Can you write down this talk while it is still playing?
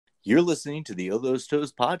You're listening to the Othos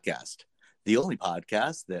Toes podcast, the only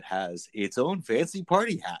podcast that has its own fancy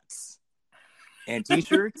party hats and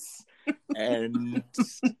t-shirts and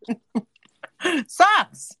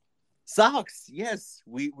Socks. socks. Yes,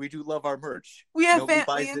 we do love our merch. We have Nobody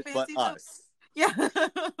buys it but fancy us. Yeah.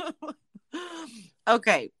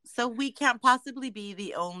 Okay, so we can't possibly be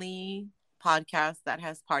the only podcast that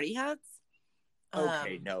has party hats.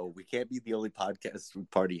 Okay, no, we can't be the only podcast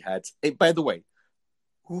with party hats. Hey, by the way,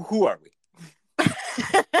 who are we?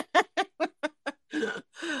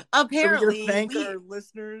 Apparently, so we're gonna thank our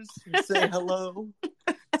listeners. Say hello.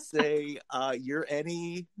 Say you're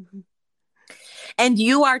Annie, and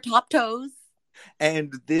you are Top Toes.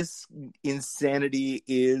 And this insanity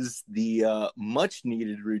is the much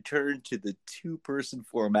needed return to the 2-person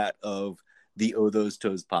format of the Othos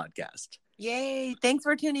Toes podcast. Yay! Thanks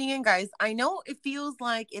for tuning in, guys. I know it feels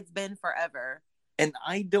like it's been forever. And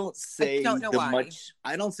I don't say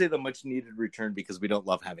I don't say the much needed return because we don't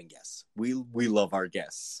love having guests. We love our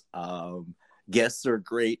guests. Guests are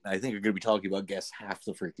great. I think we're going to be talking about guests half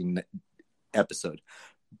the freaking episode.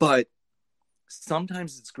 But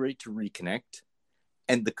sometimes it's great to reconnect.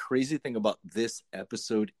 And the crazy thing about this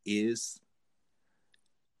episode is,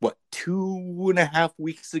 2.5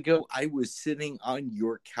 weeks ago, I was sitting on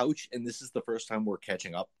your couch, and this is the first time we're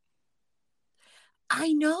catching up.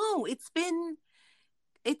 I know. It's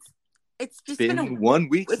just been 1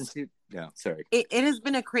 week since you... No, sorry. It has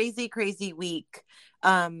been a crazy, crazy week.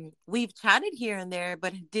 We've chatted here and there,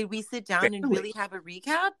 but did we sit down and really have a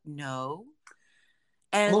recap? No.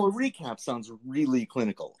 And a recap sounds really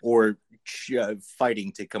clinical, or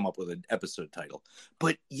fighting to come up with an episode title.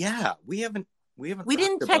 But yeah, we didn't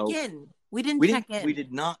check in. We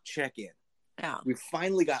did not check in. Yeah. We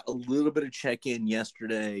finally got a little bit of check-in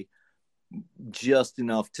yesterday, just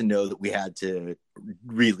enough to know that we had to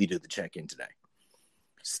really do the check-in today.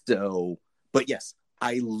 So, but yes,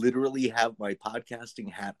 I literally have my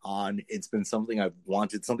podcasting hat on. It's been something I've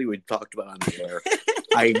wanted, something we talked about on the air.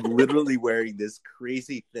 I'm literally wearing this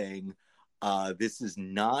crazy thing. This is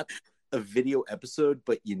not a video episode,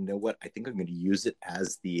 but you know what? I think I'm going to use it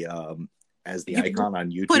as the icon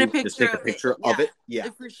on YouTube. Put a picture, just take a picture of it. Yeah,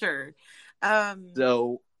 for sure.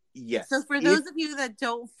 So yes. So for those of you that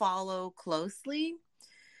don't follow closely,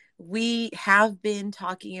 we have been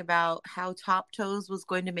talking about how Top Toes was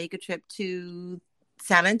going to make a trip to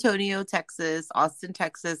San Antonio, Texas, Austin,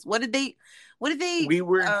 Texas. What did they? We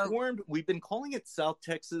were informed. We've been calling it South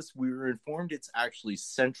Texas. We were informed it's actually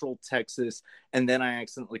Central Texas, and then I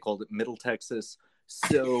accidentally called it Middle Texas.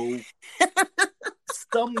 So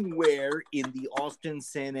somewhere in the Austin,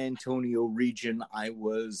 San Antonio region, I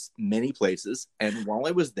was many places, and while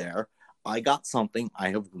I was there, I got something I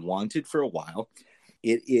have wanted for a while.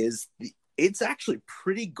 It's actually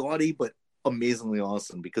pretty gaudy, but amazingly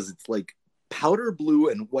awesome because it's like powder blue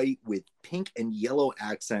and white with pink and yellow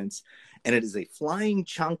accents, and it is a Flying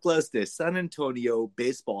Chanclas de San Antonio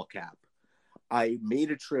baseball cap. I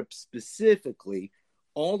made a trip specifically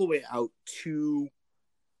all the way out to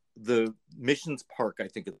the Missions Park, I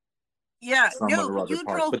think. Yeah, you drove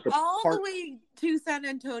the way to San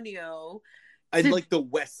Antonio. I like the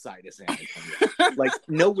west side of San Antonio, like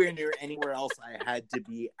nowhere near anywhere else I had to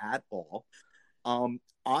be at all.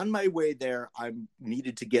 On my way there, I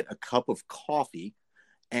needed to get a cup of coffee,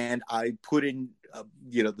 and I put in,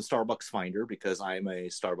 the Starbucks Finder because I'm a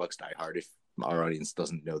Starbucks diehard. If our audience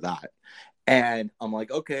doesn't know that, and I'm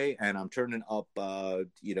like, okay, and I'm turning up,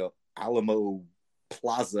 Alamo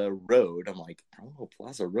Plaza Road. I'm like, Alamo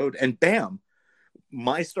Plaza Road, and bam,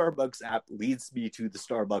 my Starbucks app leads me to the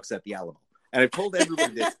Starbucks at the Alamo. And I've told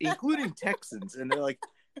everybody this, including Texans, and they're like,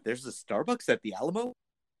 "There's a Starbucks at the Alamo."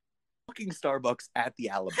 Fucking Starbucks at the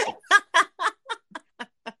Alamo.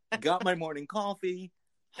 Got my morning coffee,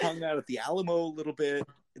 hung out at the Alamo a little bit,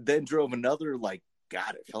 then drove another, it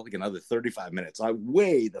felt like another 35 minutes. I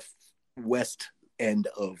way the west end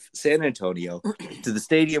of San Antonio to the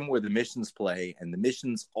stadium where the Missions play, and the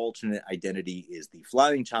Missions' alternate identity is the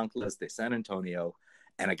Flying Chanclas de San Antonio,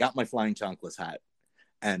 and I got my Flying Chanclas hat.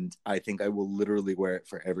 And I think I will literally wear it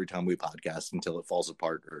for every time we podcast until it falls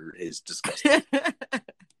apart or is disgusting.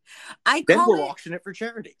 Then we'll auction it for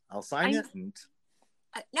charity. I'll sign it. And...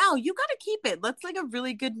 No, you got to keep it. That's like a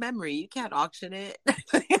really good memory. You can't auction it.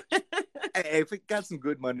 If it got some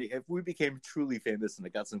good money, if we became truly famous and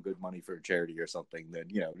it got some good money for a charity or something, then,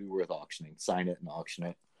 it'd be worth auctioning. Sign it and auction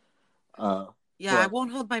it. I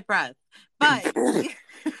won't hold my breath. But...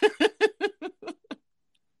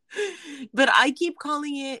 But I keep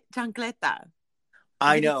calling it chancleta.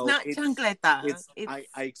 I know. It's not chancleta.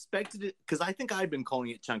 I expected it because I think I've been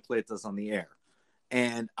calling it chancletas on the air.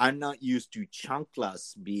 And I'm not used to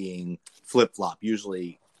chanclas being flip-flop.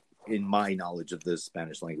 Usually, in my knowledge of the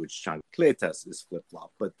Spanish language, chancletas is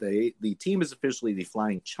flip-flop. But the team is officially the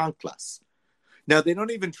Flying Chanclas. Now, they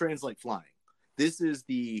don't even translate flying. This is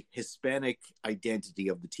the Hispanic identity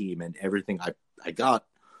of the team and everything I got.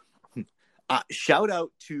 Shout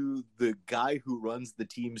out to the guy who runs the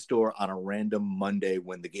team store on a random Monday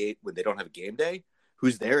when they don't have a game day,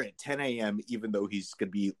 who's there at 10 a.m. even though he's going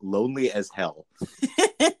to be lonely as hell.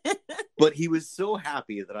 But he was so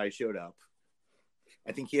happy that I showed up.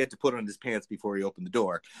 I think he had to put on his pants before he opened the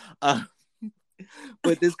door.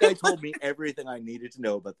 But this guy told me everything I needed to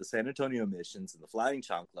know about the San Antonio Missions and the Flying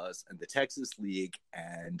Chanclas and the Texas League,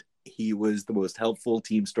 and he was the most helpful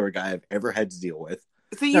team store guy I've ever had to deal with.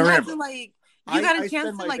 So you had to got a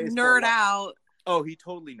chance to nerd out. Oh, he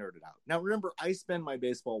totally nerded out. Now remember, I spend my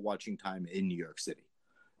baseball watching time in New York City.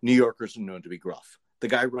 New Yorkers are known to be gruff. The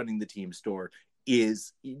guy running the team store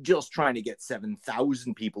is just trying to get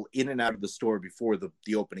 7,000 people in and out of the store before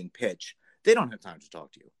the opening pitch. They don't have time to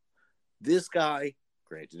talk to you. This guy,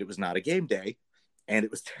 granted, it was not a game day, and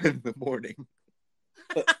it was 10 in the morning.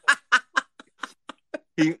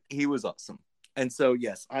 he was awesome. And so,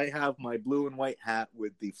 yes, I have my blue and white hat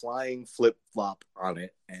with the flying flip-flop on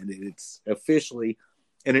it, and it's officially,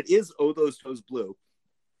 and it is Oh Those Toes Blue.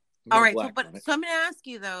 No. All right, so I'm going to ask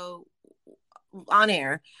you, though, on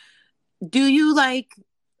air, did you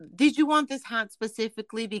want this hat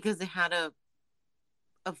specifically because it had a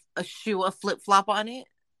flip-flop on it,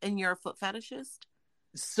 and you're a foot fetishist?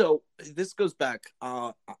 So this goes back,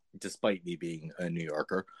 despite me being a New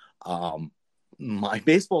Yorker, my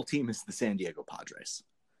baseball team is the San Diego Padres.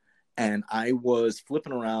 And I was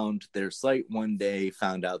flipping around their site one day,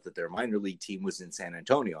 found out that their minor league team was in San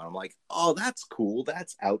Antonio. And I'm like, oh, that's cool.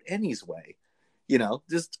 That's out Annie's way.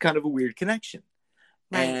 Just kind of a weird connection.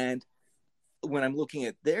 Right. And when I'm looking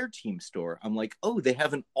at their team store, I'm like, oh, they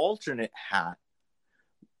have an alternate hat.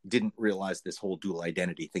 Didn't realize this whole dual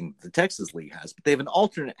identity thing the Texas League has, but they have an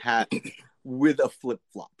alternate hat with a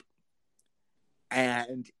flip-flop.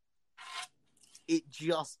 And it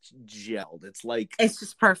just gelled. It's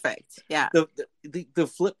just perfect. Yeah. The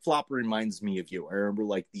flip-flop reminds me of you. I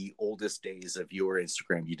remember the oldest days of your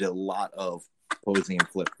Instagram. You did a lot of posing in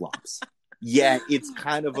flip-flops. Yeah, it's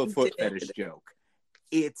kind of a foot fetish joke.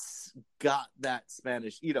 It's got that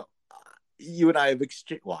Spanish, you and I have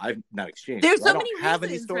exchanged. Well, I've not exchanged. There's so I don't many have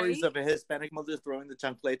reasons, any stories right? of a Hispanic mother throwing the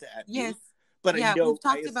chancleta at me. Yes. But yeah, I know we've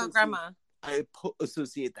talked about grandma. I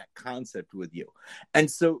associate that concept with you. And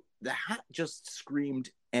so the hat just screamed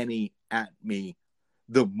Annie at me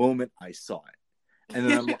the moment I saw it. And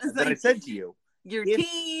then then I said to you, your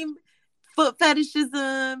team, foot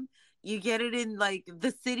fetishism, you get it in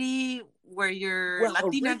the city where your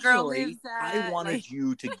Latina girl lives at. I wanted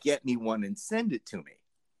you to get me one and send it to me.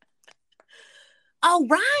 Oh,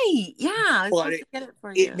 right. Yeah. I was supposed to get it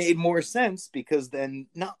for you. It made more sense because then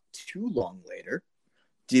not too long later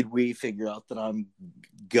did we figure out that I'm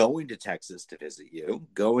going to Texas to visit you,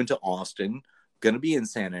 going to Austin, going to be in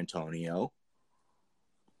San Antonio.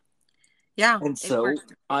 Yeah. And so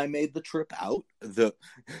I made the trip out.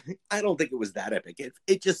 I don't think it was that epic.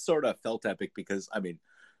 It just sort of felt epic because,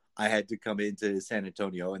 I had to come into San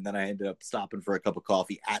Antonio and then I ended up stopping for a cup of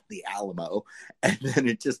coffee at the Alamo. And then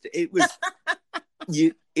it was...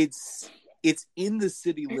 it's in the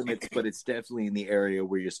city limits, but it's definitely in the area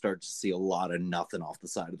where you start to see a lot of nothing off the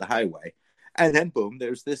side of the highway. And then boom,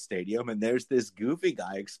 there's this stadium and there's this goofy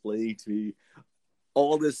guy explaining to me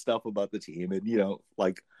all this stuff about the team. And,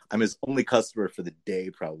 I'm his only customer for the day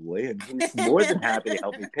probably. And he's more than happy to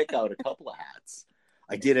help me pick out a couple of hats.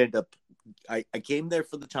 I did end up, I came there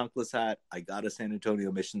for the Chanclas hat. I got a San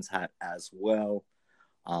Antonio Missions hat as well.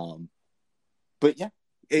 But yeah.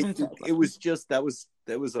 It was just that was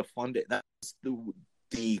a fun day. That was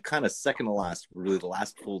the kind of second to last, really the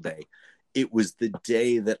last full day. It was the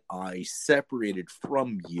day that I separated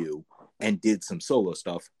from you and did some solo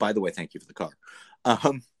stuff. By the way, thank you for the car.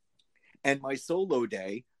 And my solo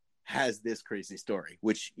day has this crazy story,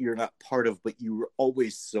 which you're not part of, but you were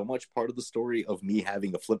always so much part of the story of me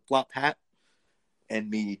having a flip-flop hat and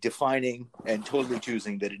me defining and totally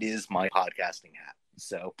choosing that it is my podcasting hat.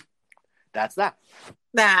 So that's that.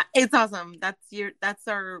 It's awesome.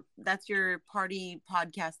 That's your party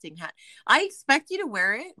podcasting hat. I expect you to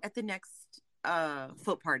wear it at the next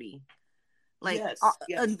foot party. Yes.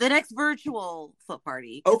 The next virtual foot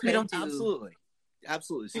party. Okay, absolutely.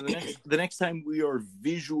 So the next time we are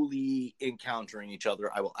visually encountering each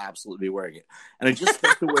other, I will absolutely be wearing it. And I just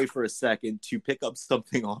stepped away for a second to pick up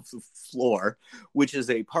something off the floor, which is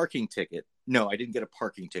a parking ticket. No, I didn't get a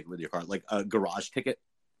parking ticket with your car, like a garage ticket.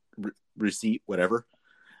 receipt, whatever.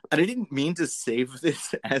 And I didn't mean to save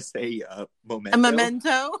this as a memento. A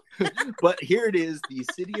memento? But here it is, the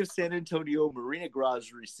City of San Antonio Marina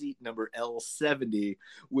Garage receipt number L70,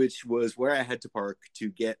 which was where I had to park to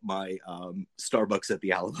get my Starbucks at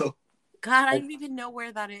the Alamo. God, I don't even know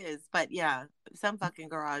where that is. But yeah, some fucking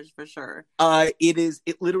garage for sure.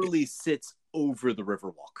 It literally sits over the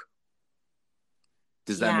Riverwalk.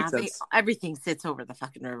 Does that make sense? Everything sits over the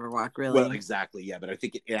fucking Riverwalk, really. Well, exactly, yeah. But I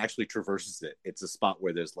think it actually traverses it. It's a spot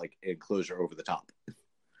where there's like enclosure over the top.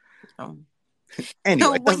 Oh.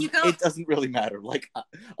 Anyway, so it doesn't really matter. Like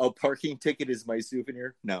a parking ticket is my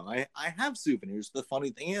souvenir. No, I have souvenirs. The funny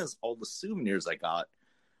thing is, all the souvenirs I got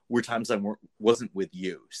were times I wasn't with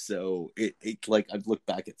you. So it like I've looked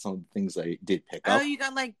back at some of the things I did pick up. Oh, you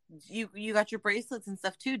got like you got your bracelets and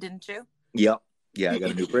stuff too, didn't you? Yep. Yeah, I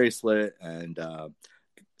got a new bracelet and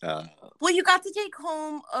well, you got to take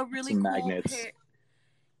home a really cool magnets. pair.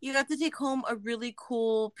 You got to take home a really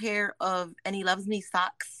cool pair of "And He Loves Me"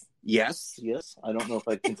 socks. Yes. I don't know if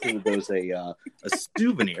I consider those a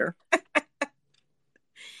souvenir.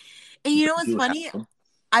 And you know what's funny?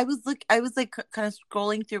 I was like kind of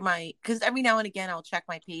scrolling through because every now and again I'll check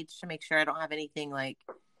my page to make sure I don't have anything like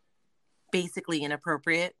basically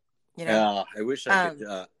inappropriate. You know, I wish I could do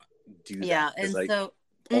that. Yeah, and so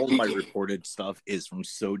all of my reported stuff is from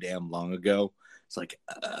so damn long ago. It's like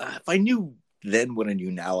if I knew then what I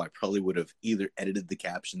knew now, I probably would have either edited the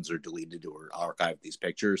captions or deleted or archived these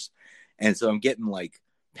pictures. And so I'm getting like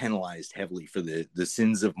penalized heavily for the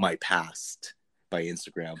sins of my past by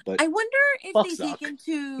Instagram. But I wonder if they take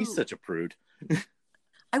into he's such a prude.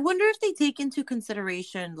 I wonder if they take into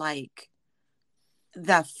consideration like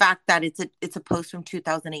the fact that it's a post from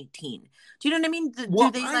 2018. Do you know what I mean?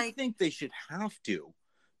 I think they should have to,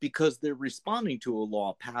 because they're responding to a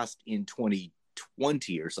law passed in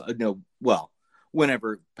 2020 or so. No, well,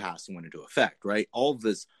 whenever it passed and went into effect, right? All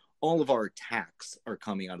of our attacks are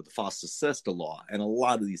coming out of the FOSTA SESTA law, and a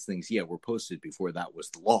lot of these things, were posted before that was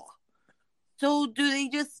the law. So do they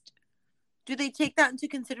take that into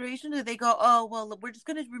consideration? Do they go, oh, well, we're just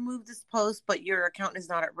going to remove this post, but your account is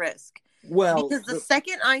not at risk? Well, because the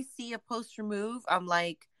second I see a post remove, I'm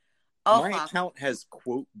like, oh, my account has,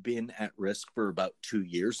 quote, been at risk for about 2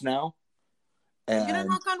 years now. And I'm going to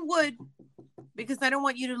knock on wood, because I don't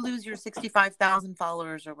want you to lose your 65,000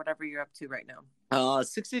 followers or whatever you're up to right now.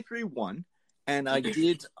 63,1. And I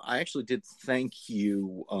actually did thank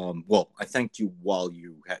you. I thanked you while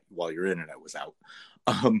your internet was out.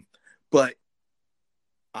 But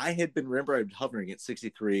I had been, remember, I was hovering at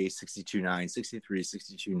 63, 62.9, 63,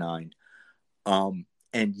 62.9.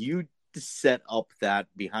 And you set up that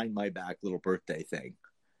behind my back little birthday thing.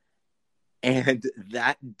 And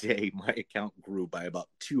that day, my account grew by about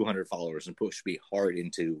 200 followers and pushed me hard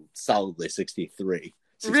into solidly 63.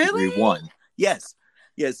 63.1. Really? Yes.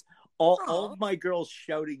 All of my girls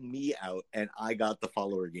shouting me out, and I got the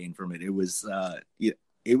follower gain from it. It was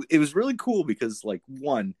it was really cool because, like,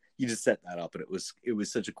 one, you just set that up, and it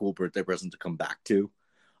was such a cool birthday present to come back to,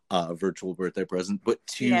 a virtual birthday present. But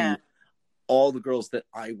two, all the girls that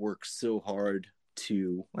I work so hard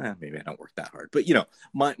to, well, maybe I don't work that hard, but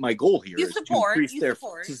my goal here is to increase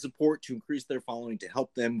their following, to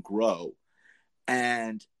help them grow,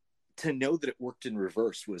 and to know that it worked in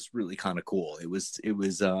reverse was really kind of cool. It was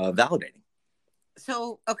validating.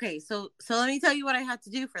 So let me tell you what I had to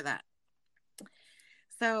do for that.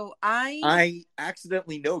 So I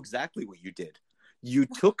accidentally know exactly what you did. You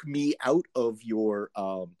took me out of your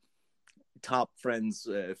top friends,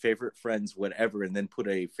 favorite friends, whatever, and then put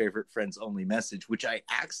a favorite friends only message, which I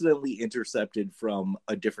accidentally intercepted from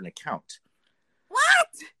a different account.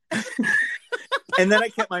 What? And then I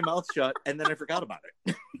kept my mouth shut, and then I forgot about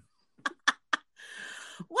it.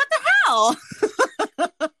 What the hell?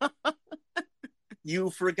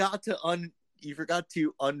 You forgot to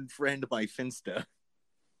unfriend my Finsta.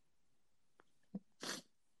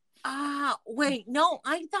 Wait, no,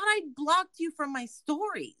 I thought I blocked you from my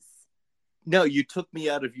stories. No, you took me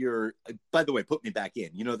out of your, by the way, put me back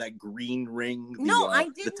in. You know that green ring? I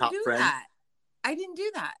didn't do that. I didn't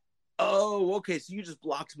do that. Oh, okay. So you just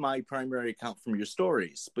blocked my primary account from your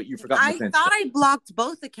stories, but you forgot my Finsta. I thought I blocked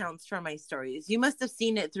both accounts from my stories. You must have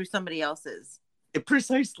seen it through somebody else's.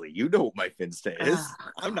 Precisely. You know what my Finsta is.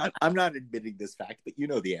 I'm not admitting this fact, but you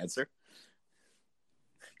know the answer.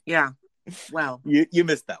 Yeah. Well, you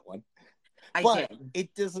missed that one. But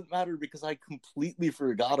it doesn't matter because I completely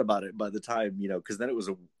forgot about it by the time, because then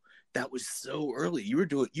that was so early. You were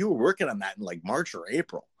working on that in like March or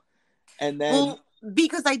April. And then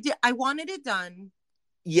because I wanted it done.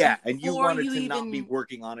 Yeah, and you wanted to not be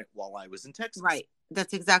working on it while I was in Texas. Right.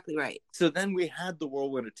 That's exactly right. So then we had the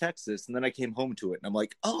whirlwind of Texas, and then I came home to it, and I'm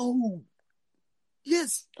like, oh,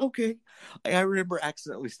 yes, okay. I remember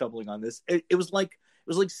accidentally stumbling on this. It was like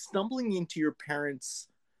stumbling into your parents'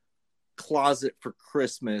 closet for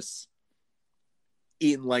Christmas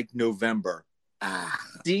in like November,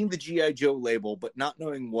 seeing the G.I. Joe label, but not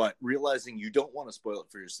knowing what, realizing you don't want to spoil it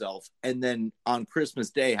for yourself, and then on Christmas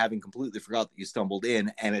Day having completely forgot that you stumbled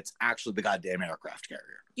in, and it's actually the goddamn aircraft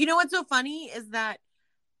carrier. You know what's so funny is that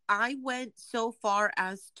I went so far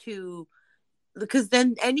as to, because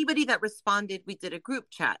then anybody that responded, we did a group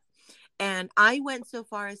chat. And I went so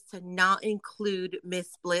far as to not include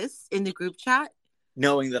Miss Bliss in the group chat.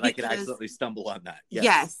 Knowing that I could accidentally stumble on that.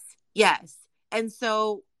 Yes. And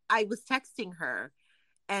so I was texting her,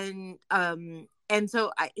 and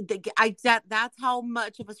so that's how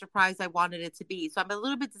much of a surprise I wanted it to be. So I'm a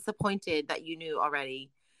little bit disappointed that you knew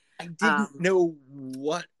already. I didn't know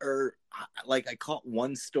what, or like I caught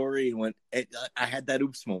one story and went, I had that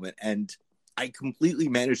oops moment, and I completely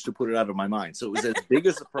managed to put it out of my mind. So it was as big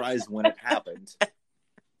a surprise when it happened.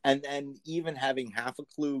 And then even having half a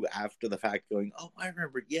clue after the fact going, oh, I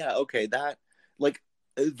remember. Yeah. Okay. That, like,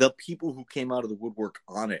 the people who came out of the woodwork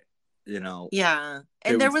on it, you know. Yeah.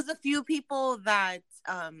 And there was a few people that,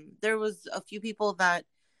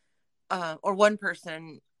 or one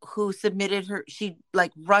person who submitted she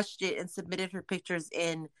like rushed it and submitted her pictures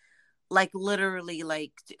in like literally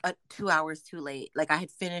like 2 hours too late. Like I had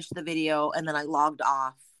finished the video and then I logged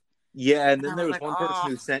off. Yeah, and then there was like, one person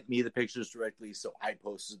who sent me the pictures directly, so I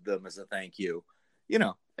posted them as a thank you. You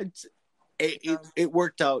know, it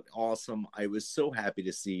worked out awesome. I was so happy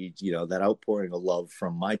to see, you know, that outpouring of love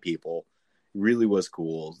from my people. It really was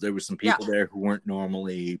cool. There were some people there who weren't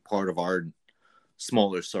normally part of our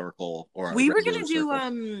smaller circle or we were gonna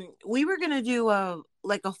do a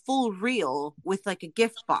like a full reel with like a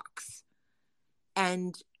gift box,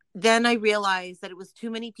 and then I realized that it was too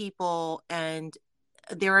many people, and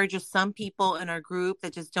there are just some people in our group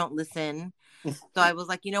that just don't listen. So I was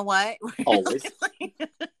like, you know what? Always.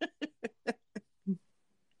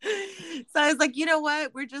 So I was like, you know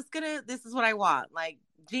what? We're just gonna, this is what I want. Like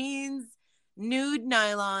jeans, nude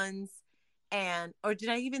nylons, or did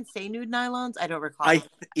I even say nude nylons? I don't recall.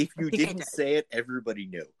 If you didn't say it, everybody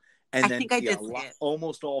knew. And then think I did say it.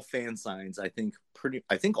 Almost all fan signs, I think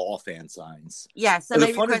all fan signs. Yes. And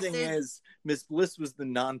the funny thing is, Miss Bliss was the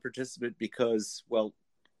non-participant because, well,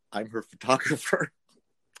 I'm her photographer.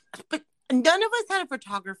 But none of us had a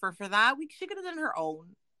photographer for that. She could have done her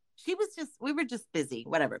own. We were just busy,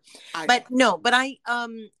 whatever. I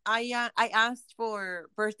asked for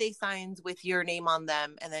birthday signs with your name on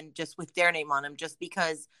them and then just with their name on them, just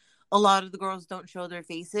because a lot of the girls don't show their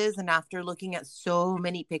faces, and after looking at so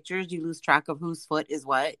many pictures, you lose track of whose foot is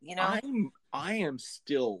what, you know. I am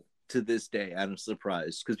still to this day, I'm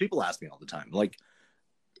surprised because people ask me all the time, like,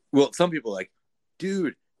 well, some people are like,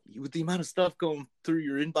 dude, with the amount of stuff going through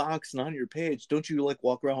your inbox and on your page, don't you like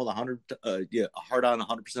walk around with a heart on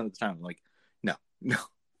 100% of the time? I'm like, no,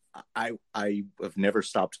 I have never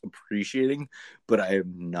stopped appreciating, but I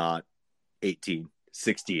am not 18,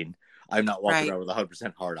 16. I'm not walking around with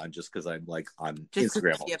 100% heart on just because I'm like on just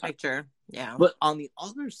Instagram all the time. Picture. Yeah. But on the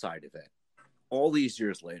other side of it, all these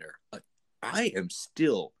years later, I am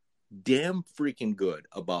still damn freaking good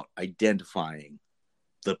about identifying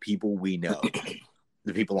the people we know,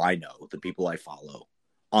 the people I know, the people I follow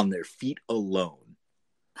on their feet alone,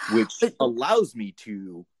 which allows me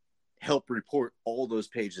to help report all those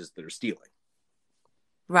pages that are stealing.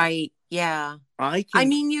 Right. Yeah.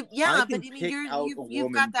 You've got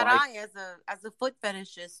that eye as a foot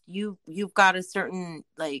fetishist. You've got a certain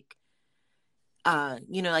like,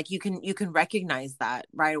 like you can recognize that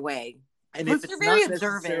right away. And if it's not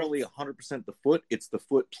necessarily 100% the foot, it's the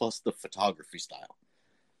foot plus the photography style.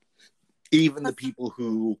 Even the people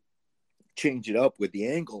who change it up with the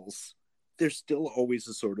angles, there's still always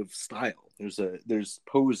a sort of style. There's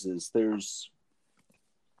poses. There's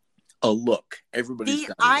a look.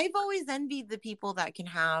 I've always envied the people that can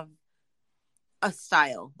have a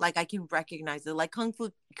style. Like I can recognize it. Like Kung Fu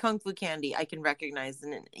Candy, I can recognize,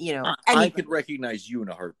 and I could recognize you in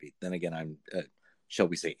a heartbeat. Then again, I'm shall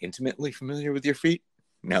we say intimately familiar with your feet?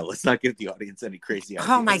 No, let's not give the audience any crazy ideas.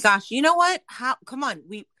 Oh my gosh! You know what? Come on,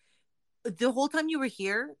 the whole time you were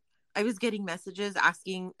here, I was getting messages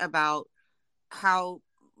asking about how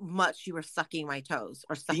much you were sucking my toes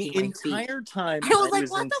or sucking my feet. The entire time I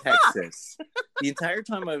was in Texas, the entire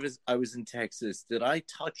time I was in Texas, did I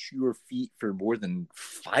touch your feet for more than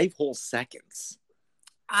 5 whole seconds?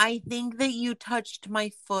 I think that you touched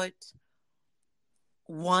my foot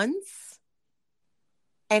once,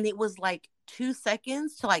 and it was like 2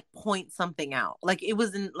 seconds to like point something out. Like it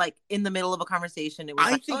was in the middle of a conversation. It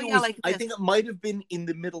was like, oh yeah, like I this. think it might have been in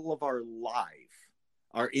the middle of our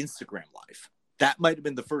Instagram live. That might have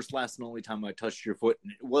been the first, last, and only time I touched your foot,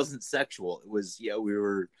 and it wasn't sexual. It was,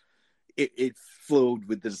 it flowed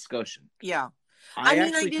with the discussion. Yeah. I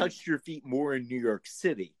actually touched your feet more in New York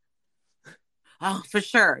City. Oh, for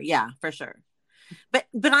sure. Yeah, for sure. But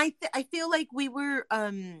I feel like we were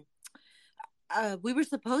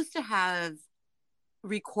supposed to have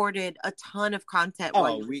recorded a ton of content.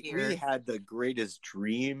 We had the greatest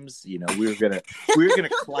dreams. You know, we were gonna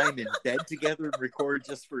climb in bed together and record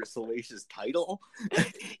just for a salacious title.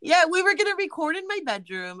 Yeah, we were gonna record in my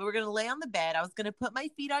bedroom. We were gonna lay on the bed. I was gonna put my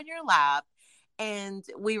feet on your lap, and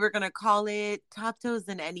we were gonna call it Top Toes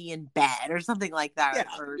and Eddie in bed or something like that.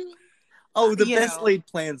 Yeah. Or, the best laid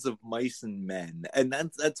plans of mice and men, and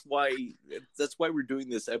that's why we're doing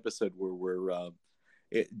this episode where we're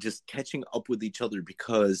just catching up with each other,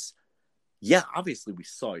 because obviously we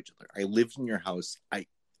saw each other. I lived in your house. I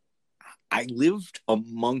lived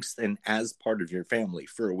amongst and as part of your family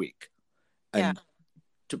for a week. And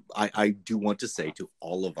I do want to say to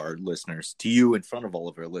all of our listeners, to you in front of all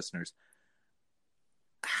of our listeners,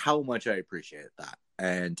 how much I appreciate that.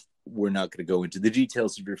 And we're not going to go into the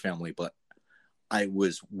details of your family, but I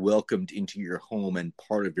was welcomed into your home and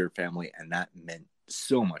part of your family, and that meant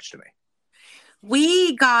so much to me.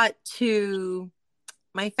 We got to,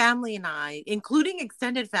 my family and I, including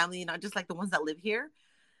extended family, not just like the ones that live here,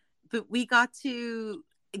 but we got to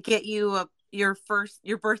get you your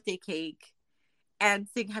birthday cake and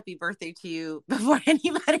sing happy birthday to you before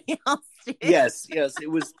anybody else did. Yes, it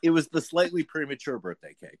was the slightly premature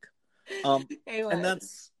birthday cake. And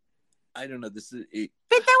that's, I don't know, this is it.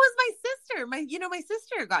 But that was my sister. My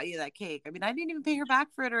sister got you that cake. I mean, I didn't even pay her back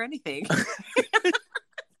for it or anything.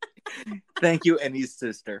 Thank you, Annie's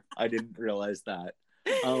sister. I didn't realize that.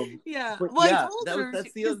 Yeah.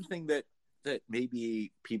 That's the other thing that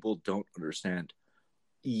maybe people don't understand.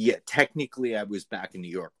 Yeah, technically I was back in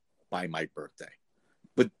New York by my birthday.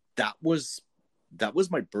 But that was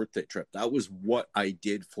my birthday trip. That was what I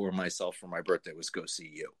did for myself for my birthday, was go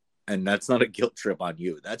see you. And that's not a guilt trip on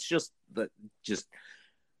you. That's just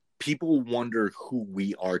people wonder who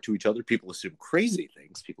we are to each other. People assume crazy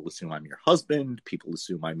things. People assume I'm your husband. People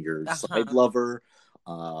assume I'm your side lover.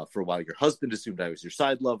 For a while, your husband assumed I was your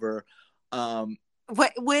side lover.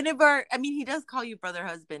 Whenever, I mean, he does call you brother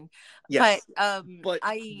husband. Yes, but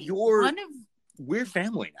we're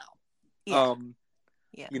family now. Yeah.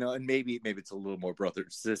 Yeah. You know, and maybe it's a little more brother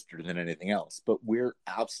sister than anything else, but we're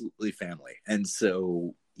absolutely family. And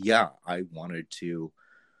so, I wanted to.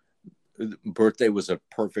 Birthday was a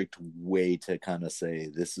perfect way to kind of say,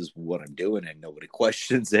 this is what I'm doing, and nobody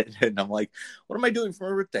questions it. And I'm like, what am I doing for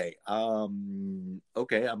my birthday?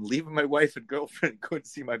 Okay, I'm leaving my wife and girlfriend and going to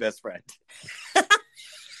see my best friend.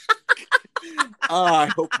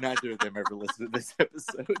 I hope neither of them ever listen to this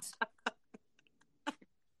episode.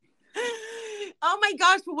 Oh my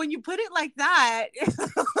gosh, but when you put it like that.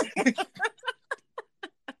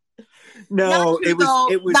 No, it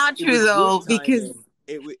was not true though, because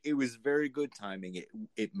it was very good timing.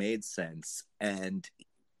 It made sense, and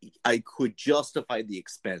I could justify the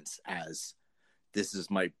expense as, this is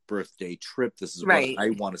my birthday trip. This is what I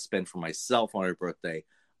want to spend for myself on my birthday.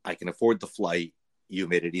 I can afford the flight. You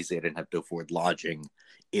made it easy. I didn't have to afford lodging.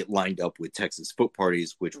 It lined up with Texas foot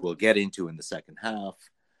parties, which we'll get into in the second half.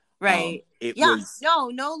 Right.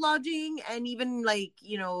 No lodging, and even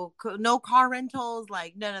no car rentals,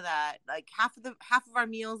 like none of that. Like half of our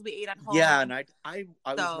meals we ate at home. Yeah, and I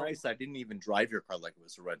was nice. I didn't even drive your car like it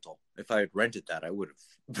was a rental. If I had rented that, I would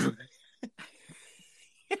have.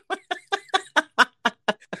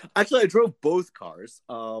 Actually, I drove both cars.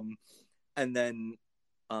 And then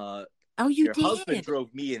your husband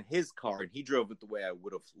drove me in his car, and he drove it the way I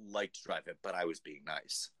would have liked to drive it, but I was being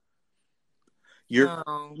nice. Your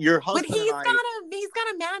husband, but he's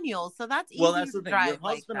got a manual, so that's easy. Well, that's the thing. Your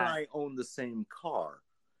husband and I own the same car.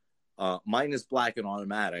 Mine is black and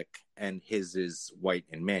automatic, and his is white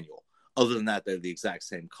and manual. Other than that, they're the exact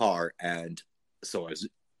same car, and so I was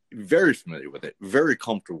very familiar with it, very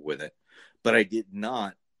comfortable with it. But I did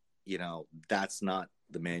not, that's not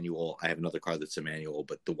the manual. I have another car that's a manual,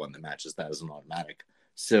 but the one that matches that is an automatic.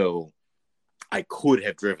 So I could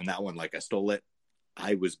have driven that one like I stole it.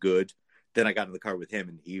 I was good. Then I got in the car with him,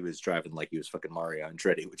 and he was driving like he was fucking Mario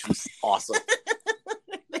Andretti, which was awesome.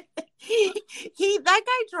 That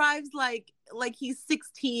guy drives like he's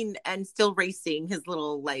 16 and still racing his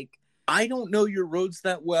little like. I don't know your roads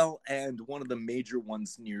that well, and one of the major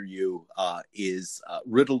ones near you is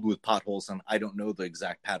riddled with potholes, and I don't know the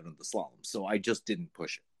exact pattern of the slalom, so I just didn't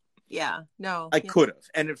push it. Yeah, no. I Yeah. could have.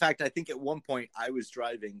 And in fact, I think at one point I was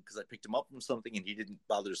driving because I picked him up from something and he didn't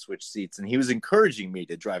bother to switch seats. And he was encouraging me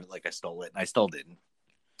to drive it like I stole it. And I still didn't.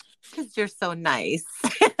 Because you're so nice.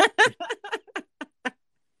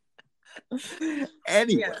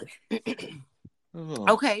 Anyway.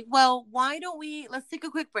 Okay, well, why don't let's take a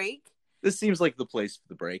quick break. This seems like the place for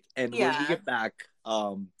the break. And when we Yeah. get back,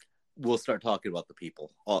 we'll start talking about the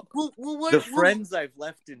people. The friends I've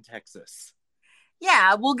left in Texas.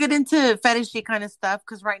 Yeah, we'll get into fetishy kind of stuff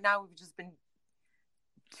because right now we've just been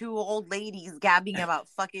two old ladies gabbing about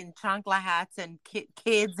fucking chancla hats and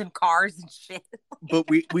kids and cars and shit. But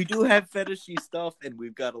we do have fetishy stuff, and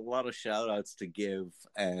we've got a lot of shout outs to give.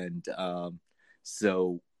 And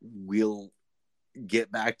so we'll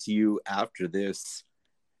get back to you after this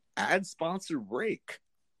ad sponsor break.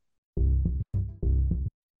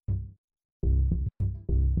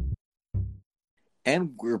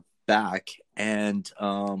 And we're back. And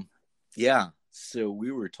so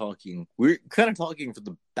we're kind of talking for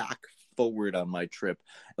the back forward on my trip.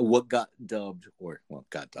 What got dubbed,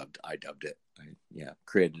 I dubbed it. I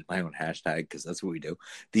created my own hashtag because that's what we do.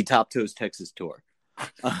 The Top Toes Texas Tour.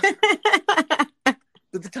 But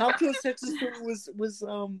the Top Toes Texas Tour was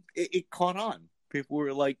it caught on. People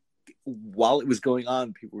were like, while it was going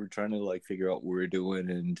on, people were trying to like figure out what we were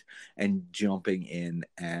doing and jumping in.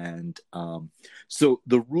 And so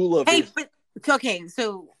the rule of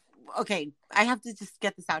okay, I have to just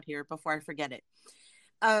get this out here before I forget it.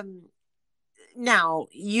 Now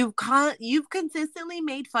you've consistently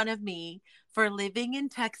made fun of me for living in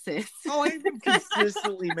Texas. Oh, I haven't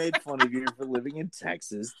consistently made fun of you for living in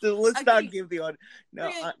Texas. So let's not give the audience.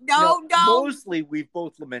 No. Mostly, we've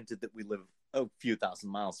both lamented that we live a few thousand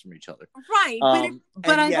miles from each other. Right,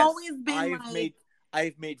 but I've always been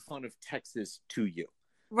I've made fun of Texas to you.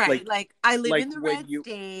 Right, like I live in the red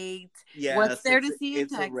state. Yes, what's there to see in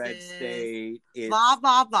Texas? It's a red state. Blah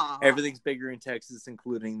blah blah. Everything's bigger in Texas,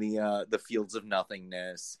 including the fields of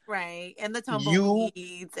nothingness. Right, and the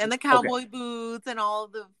tumbleweeds, and the cowboy boots, and all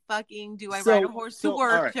the fucking "Do I ride a horse to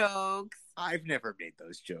work" jokes. I've never made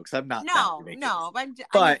those jokes. I'm not. No,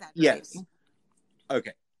 but yes.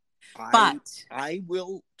 Okay. But I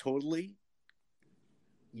will totally.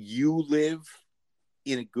 You live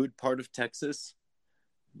in a good part of Texas.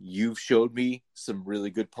 You've showed me some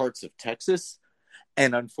really good parts of Texas.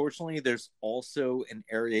 And unfortunately, there's also an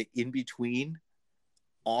area in between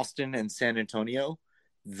Austin and San Antonio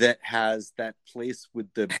that has that place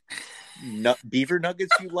with the beaver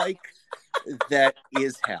nuggets you like that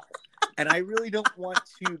is hell. And I really don't want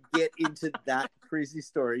to get into that crazy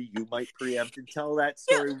story. You might preempt and tell that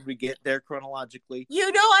story when we get there chronologically.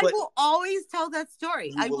 I will always tell that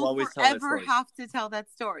story. I will forever have to tell that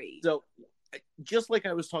story. So, just like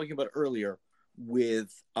I was talking about earlier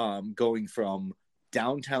with going from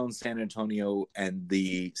downtown San Antonio and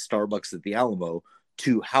the Starbucks at the Alamo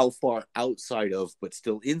to how far outside of, but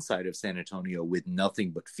still inside of San Antonio with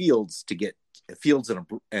nothing but fields to get fields and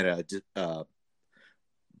a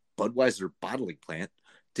Budweiser bottling plant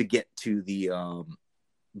to get to the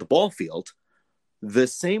ball field. The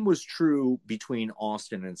same was true between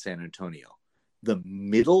Austin and San Antonio. The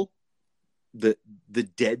middle, the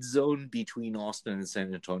dead zone between Austin and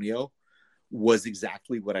San Antonio was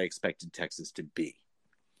exactly what I expected Texas to be.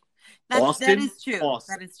 That is true.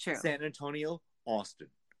 Austin, that is true. San Antonio, Austin,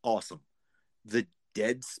 awesome. The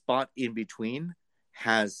dead spot in between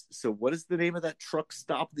has. So, what is the name of that truck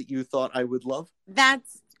stop that you thought I would love?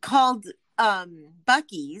 That's called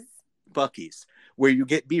Buc-ee's. Buc-ee's, where you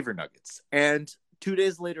get beaver nuggets. And 2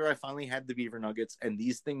 days later, I finally had the beaver nuggets, and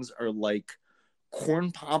these things are like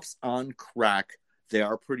corn pops on crack. They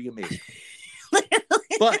are pretty amazing.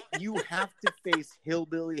 But you have to face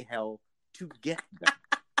hillbilly hell to get them.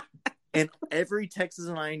 And every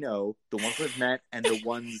Texan I know, the ones I've met and the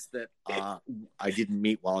ones that I didn't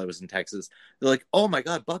meet while I was in Texas, they're like, oh my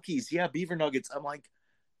God, Buc-ee's, yeah, beaver nuggets. I'm like,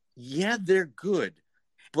 yeah, they're good,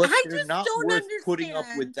 but they're not worth putting up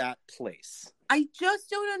with that place. I just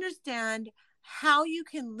don't understand how you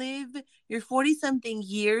can live your 40-something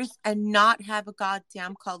years and not have a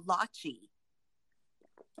goddamn kolache.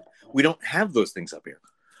 We don't have those things up here.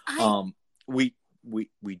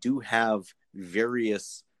 We do have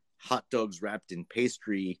various hot dogs wrapped in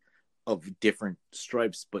pastry of different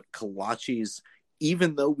stripes, but kolaches,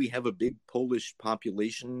 even though we have a big Polish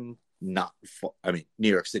population, New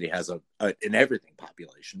York City has an everything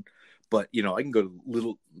population, but I can go to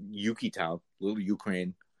little Yuki town, little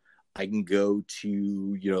Ukraine. I can go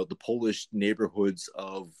to the Polish neighborhoods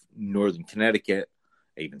of northern Connecticut,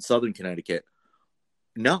 even southern Connecticut.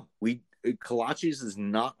 No, kolaches is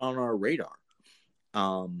not on our radar.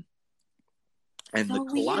 And the So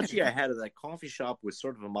kolache weird. I had at that coffee shop was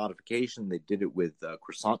sort of a modification. They did it with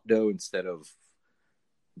croissant dough instead of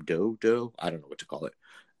dough. I don't know what to call it.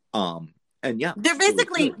 And yeah, They're it was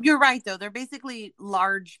basically, good. you're right though. They're basically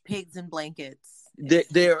large pigs in blankets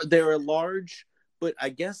They're large, but I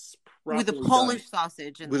guess with a properly Polish done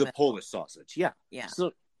sausage in the with a middle. Polish sausage. Yeah. Yeah.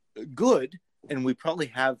 So good, and we probably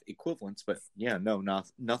have equivalents, but yeah, no,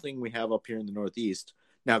 nothing we have up here in the Northeast.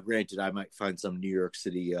 Now, granted, I might find some New York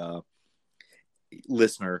City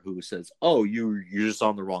listener who says, "Oh, you're just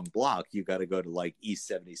on the wrong block. You got to go to like East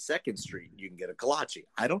 72nd Street and you can get a kolache."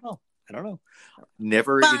 I don't know.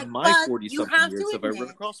 Never in my But 40 you something have years to have I run admit,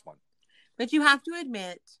 across one. but you have to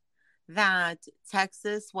admit that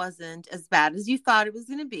Texas wasn't as bad as you thought it was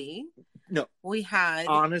going to be. No, we had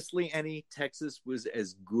honestly, Texas was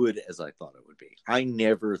as good as I thought it would be. I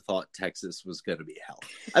never thought Texas was going to be hell.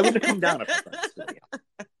 I would have come down if I thought it was going to be hell.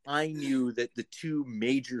 I knew that the two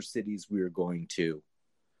major cities we were going to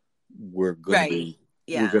were going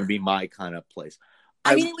to be my kind of place.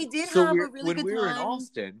 I mean, we did have a really when good we were in time.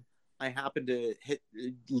 Austin, I happened to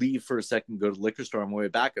leave for a second, go to the liquor store on my way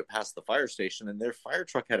back. I passed the fire station, and their fire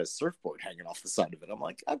truck had a surfboard hanging off the side of it. I'm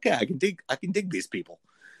like, okay, I can dig these people.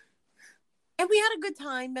 And we had a good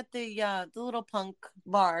time at the little punk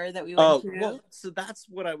bar that we went to. Well, so that's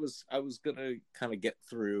what I was gonna kind of get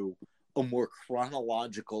through a more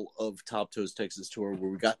chronological of Top Toes Texas Tour,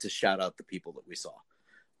 where we got to shout out the people that we saw.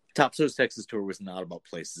 Top Toes Texas Tour was not about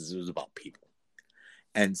places; it was about people.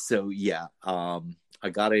 And so, yeah, I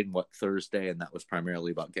got in Thursday, and that was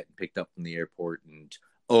primarily about getting picked up from the airport. And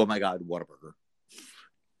oh my God, Whataburger!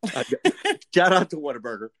 Shout out to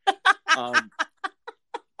Whataburger.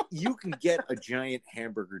 You can get a giant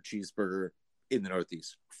hamburger cheeseburger in the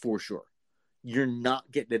Northeast for sure. You're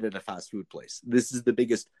not getting it at a fast food place. This is the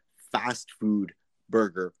biggest fast food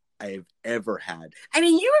burger I have ever had. I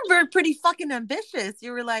mean, you were pretty fucking ambitious.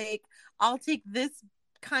 You were like, I'll take this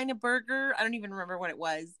kind of burger. I don't even remember what it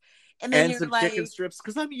was. And then you're some like, chicken strips,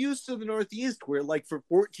 because I'm used to the Northeast where like for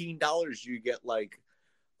 $14 you get like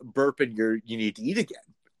burp and you need to eat again.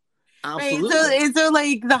 Absolutely. Right. So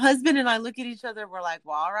like the husband and I look at each other. We're like,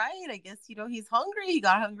 well, all right. I guess he's hungry. He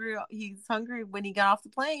got hungry. He's hungry when he got off the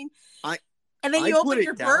plane. And then you open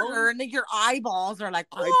your burger, and then your eyeballs are like,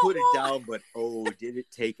 whoa. I put it down, but oh, did it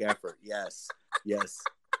take effort? Yes.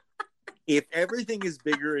 If everything is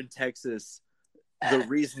bigger in Texas, the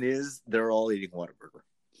reason is they're all eating Whataburger.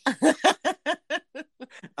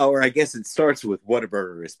 Or I guess it starts with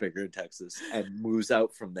Whataburger is bigger in Texas and moves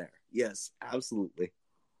out from there. Yes, absolutely.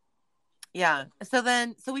 Yeah. So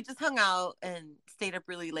we just hung out and stayed up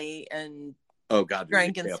really late and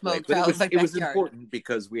drank and smoked. It was important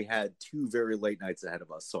because we had 2 very late nights ahead of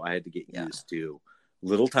us, so I had to get used to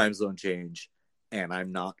little time zone change, and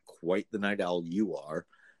I'm not quite the night owl you are,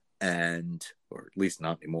 or at least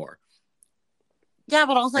not anymore. Yeah,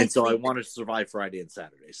 but also, so I wanted to survive Friday and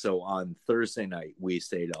Saturday. So on Thursday night, we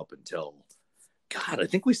stayed up until, I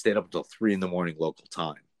think we stayed up until 3 a.m. local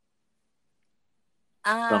time.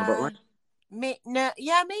 Sound about right?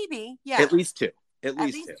 Maybe. Yeah. At least two.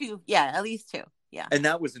 Yeah, at least 2. Yeah. And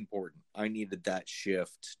that was important. I needed that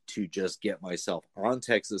shift to just get myself on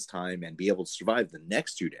Texas time and be able to survive the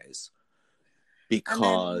next 2 days.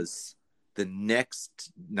 Because the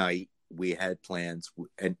next night we had plans.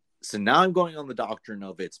 And so now I'm going on the doctrine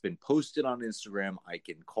of it's been posted on Instagram. I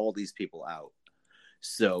can call these people out.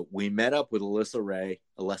 So we met up with Alessa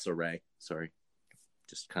Ray, sorry.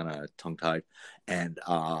 Just kind of tongue-tied, and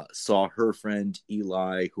saw her friend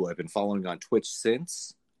Eli, who I've been following on Twitch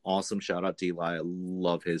since. Awesome. Shout out to Eli. I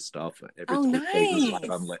love his stuff. Nice.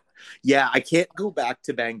 Yeah, I can't go back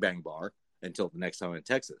to Bang Bang Bar until the next time I'm in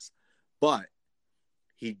Texas. But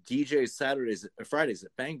he DJs Fridays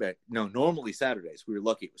at Bang Bang. No, normally Saturdays. We were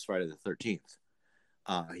lucky it was Friday the 13th.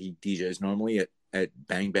 He DJs normally at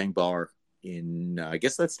Bang Bang Bar in, I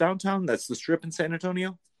guess that's downtown. That's the Strip in San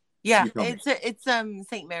Antonio. Yeah, it's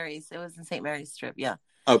St. Mary's. It was in St. Mary's Strip. Yeah.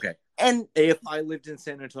 Okay. And if I lived in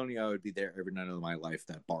San Antonio, I would be there every night of my life.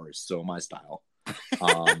 That bar is so my style.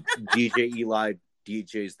 DJ Eli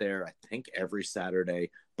DJs there, I think every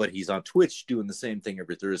Saturday, but he's on Twitch doing the same thing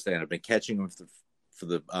every Thursday. And I've been catching him for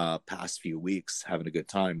the past few weeks, having a good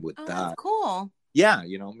time with that. That's cool. Yeah,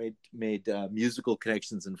 made musical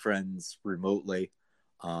connections and friends remotely.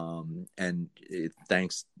 And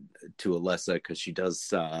thanks to Alessa, because she does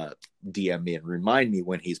DM me and remind me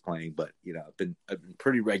when he's playing, but I've been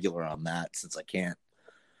pretty regular on that since I can't.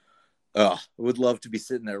 I would love to be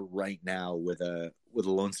sitting there right now with a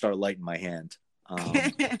Lone Star light in my hand.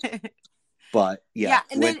 But yeah,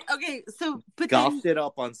 and then golfed it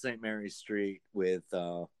up on St. Mary's Street with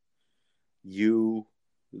you,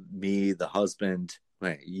 me, the husband,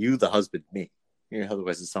 wait, you, the husband, me.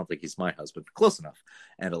 Otherwise, it sounds like he's my husband. Close enough.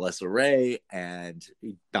 And Alessa Ray, and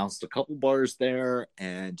he bounced a couple bars there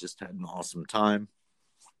and just had an awesome time.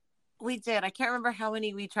 We did. I can't remember how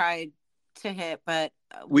many we tried to hit, but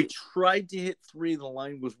we tried to hit 3. The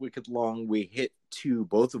line was wicked long. We hit 2,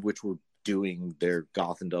 both of which were doing their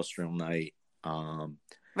goth industrial night.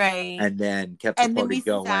 Right. And then kept the party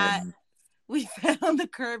going. We sat on the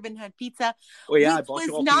curb and had pizza. Oh yeah, I bought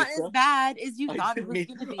you all not pizza. As bad as you thought it was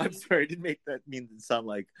going to be. I'm sorry, I didn't make that sound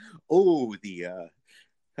like, oh,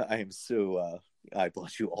 I am so I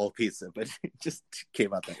bought you all pizza, but it just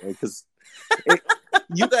came out that way because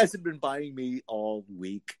you guys have been buying me all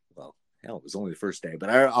week. Well, hell, it was only the first day, but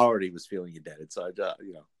I already was feeling indebted, so I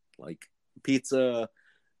like pizza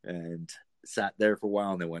and sat there for a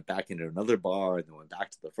while, and then went back into another bar, and then went back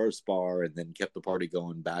to the first bar, and then kept the party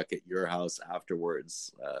going back at your house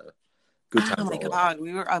afterwards. Good time. Oh my god,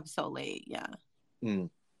 we were up so late. Yeah.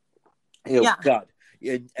 Yeah. God.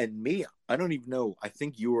 And me, I don't even know. I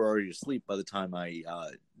think you were already asleep by the time I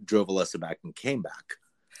drove Alessa back and came back.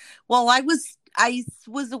 Well, I was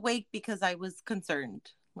awake because I was concerned.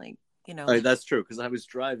 Like, that's true, because I was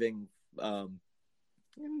driving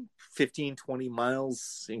 15, 20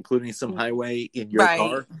 miles, including some highway in your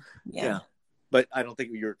car. Yeah. But I don't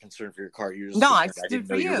think you were concerned for your car. You just I didn't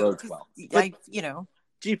know your roads well.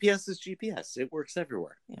 GPS is GPS. It works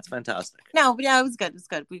everywhere. Yeah. It's fantastic. No, but it was good. It's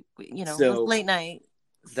good. We it was late night.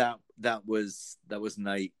 That was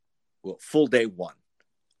night. Well, full day 1.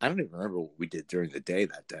 I don't even remember what we did during the day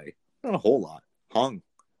that day. Not a whole lot. Hung.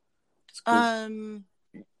 Cool.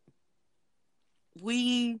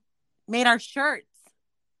 We made our shirts.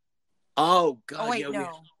 Oh god! Oh, wait,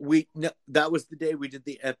 yeah, we that was the day we did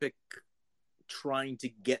the epic trying to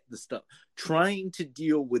get the stuff, trying to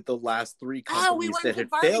deal with the last 3 companies that had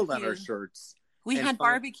failed on our shirts. We had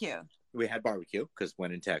barbecue. We had barbecue because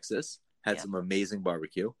when in Texas had some amazing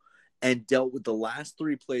barbecue, and dealt with the last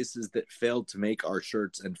 3 places that failed to make our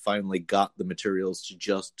shirts, and finally got the materials to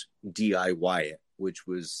just DIY it, which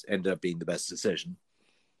ended up being the best decision.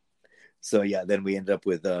 So yeah, then we ended up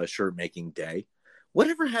with a shirt making day.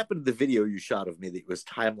 Whatever happened to the video you shot of me that was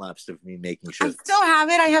time-lapsed of me making shirts? I still have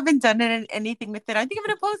it. I haven't done anything with it. I think I'm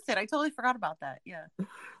going to post it. I totally forgot about that. Yeah.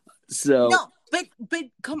 So... No, but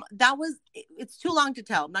come on. It's too long to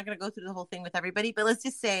tell. I'm not going to go through the whole thing with everybody, but let's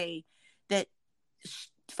just say that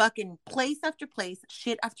fucking place after place,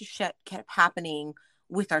 shit after shit kept happening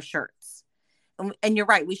with our shirts. And you're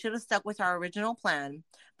right. We should have stuck with our original plan.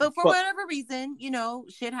 But for whatever reason,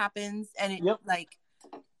 shit happens. And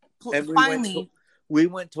it finally... We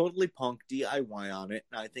went totally punk DIY on it,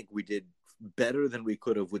 and I think we did better than we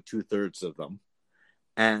could have with 2/3 of them,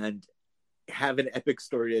 and have an epic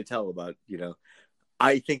story to tell about.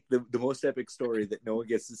 I think the most epic story that no one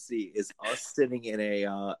gets to see is us sitting in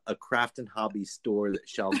a craft and hobby store that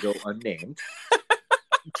shall go unnamed,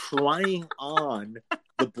 trying on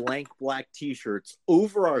the blank black t-shirts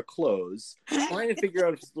over our clothes, trying to figure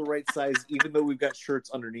out if it's the right size, even though we've got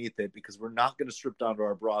shirts underneath it, because we're not going to strip down to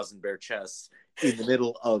our bras and bare chests in the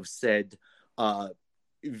middle of said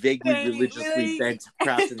vaguely religiously bent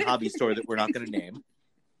craft and hobby store that we're not going to name.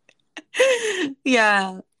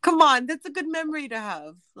 Yeah, come on, that's a good memory to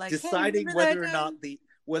have. Like deciding whether or not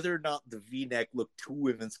the V-neck looked too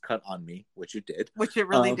women's cut on me, which it did, which it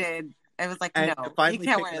really did. I was like, no, you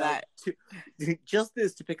can't wear that. Just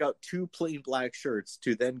this to pick out 2 plain black shirts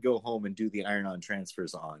to then go home and do the iron-on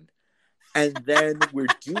transfers on. And then we're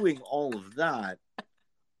doing all of that,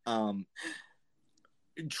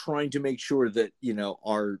 trying to make sure that,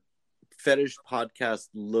 our Fetish Podcast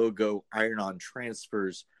logo iron-on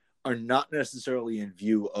transfers are not necessarily in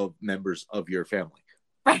view of members of your family.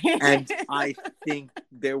 And I think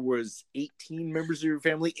there was 18 members of your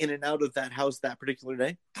family in and out of that house that particular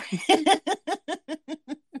day.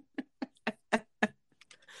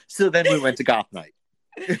 So then we went to goth night.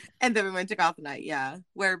 And then we went to goth night, yeah,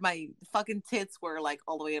 where my fucking tits were like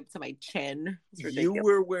all the way up to my chin. You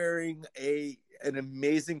were wearing an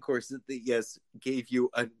amazing corset that gave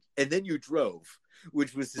you and then you drove,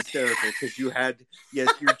 which was hysterical because your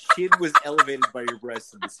chin was elevated by your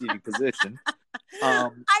breasts in the seating position. I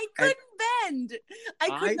couldn't bend.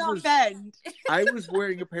 I could not bend. I was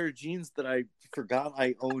wearing a pair of jeans that I forgot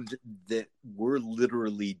I owned that were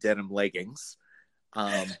literally denim leggings.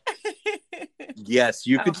 Yes,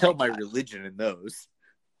 you could tell my religion in those.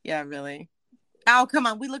 Yeah, really. Oh, come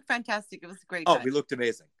on. We looked fantastic. It was a great time. Oh, we looked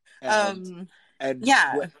amazing. And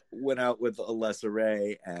went out with Alessa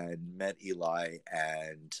Ray and met Eli.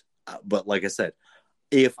 But like I said,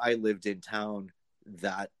 if I lived in town,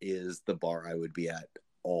 that is the bar I would be at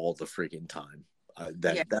all the freaking time.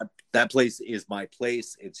 Yeah. That place is my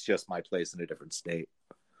place. It's just my place in a different state.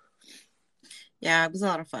 Yeah, it was a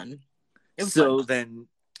lot of fun. It was So fun. then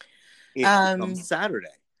it becomes Saturday.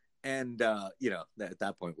 And, at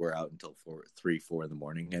that point, we're out until 4 in the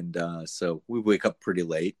morning. And so we wake up pretty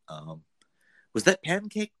late. Was that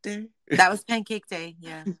Pancake Day? That was Pancake Day,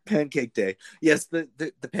 yeah. Pancake Day. Yes, the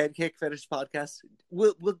Pancake Fetish podcast.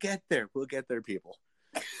 We'll get there. We'll get there, people.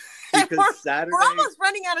 Because Saturday... We're almost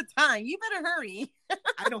running out of time. You better hurry.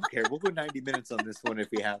 I don't care. We'll go 90 minutes on this one if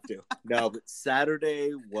we have to. No, but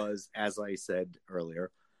Saturday was, as I said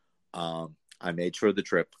earlier, I made sure the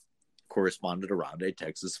trip corresponded around a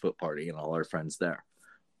Texas foot party and all our friends there.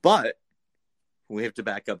 But we have to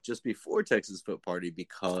back up just before Texas foot party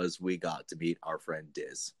because we got to meet our friend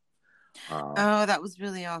Diz. That was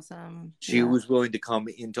really awesome. She was willing to come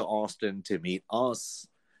into Austin to meet us,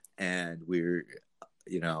 and we're,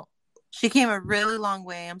 she came a really long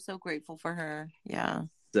way. I'm so grateful for her. Yeah.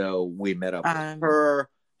 So we met up with her,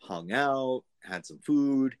 hung out, had some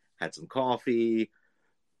food, had some coffee,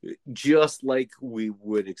 just like we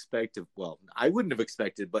would expect of, well, I wouldn't have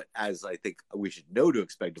expected, but as I think we should know to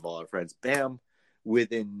expect of all our friends, bam,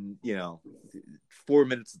 within, 4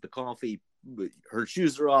 minutes of the coffee, her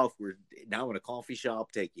shoes are off. We're now in a coffee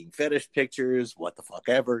shop taking fetish pictures, what the fuck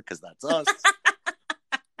ever, because that's us.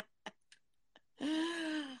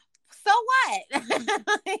 So what?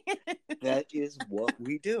 That is what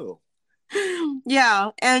we do. Yeah.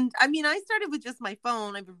 And I mean, I started with just my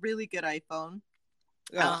phone. I have a really good iPhone.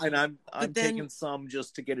 And I'm taking some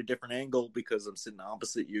just to get a different angle because I'm sitting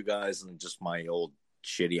opposite you guys and just my old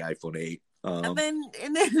shitty iPhone 8. And then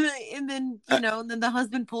the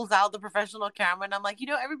husband pulls out the professional camera, and I'm like,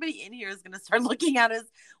 everybody in here is gonna start looking at us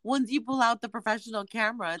once you pull out the professional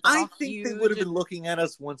camera. I think they would have been looking at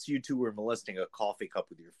us once you two were molesting a coffee cup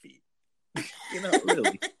with your feet.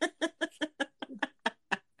 Really.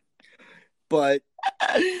 But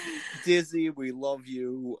Dizzy, we love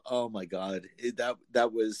you. Oh my God,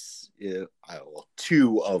 that was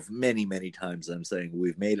two of many, many times I'm saying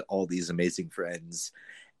we've made all these amazing friends,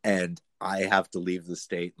 and I have to leave the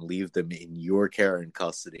state and leave them in your care and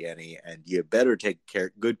custody, Annie. And you better take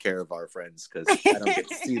good care of our friends because I don't get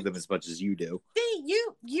to see them as much as you do. See,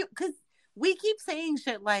 you, because we keep saying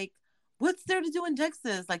shit like, "What's there to do in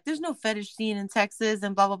Texas? Like, there's no fetish scene in Texas,"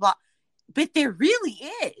 and blah blah blah. But there really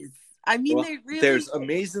is. I mean, there's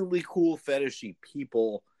amazingly cool fetishy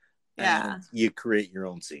people. Yeah, and you create your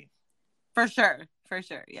own scene. For sure,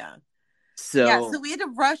 yeah. So we had to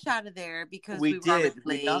rush out of there because we did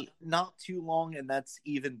not too long, and that's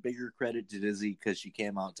even bigger credit to Dizzy because she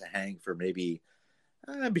came out to hang for maybe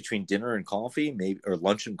between dinner and coffee, maybe or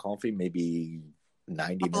lunch and coffee, maybe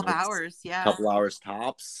 90 minutes, couple hours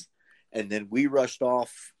tops, and then we rushed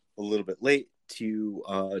off a little bit late to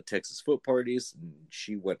Texas foot parties, and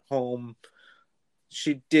she went home.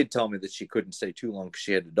 She did tell me that she couldn't stay too long because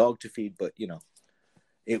she had a dog to feed, but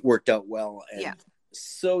it worked out well. And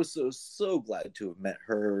so glad to have met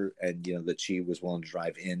her, and that she was willing to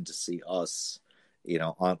drive in to see us,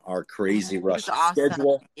 on our crazy rush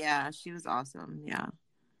schedule. Yeah, she was awesome. Yeah.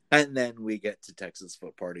 And then we get to Texas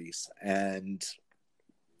foot parties, and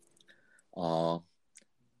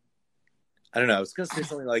I don't know. I was going to say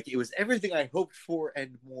something like it was everything I hoped for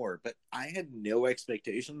and more, but I had no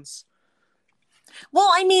expectations. Well,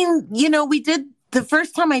 I mean, we did the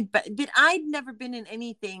first time but I'd never been in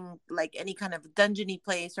anything like any kind of dungeony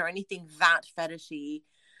place or anything that fetishy.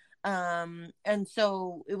 And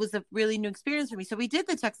so it was a really new experience for me. So we did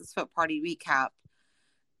the Texas foot party recap,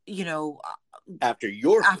 after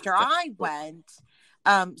I went.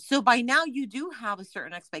 So by now you do have a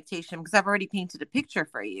certain expectation because I've already painted a picture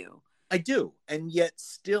for you. I do, and yet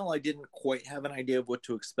still I didn't quite have an idea of what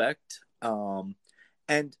to expect.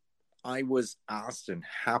 And I was asked and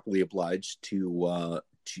happily obliged to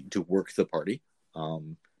work the party.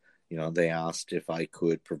 They asked if I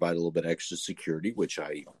could provide a little bit extra security, which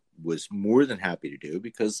I was more than happy to do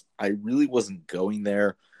because I really wasn't going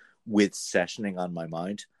there with sessioning on my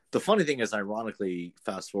mind. The funny thing is, ironically,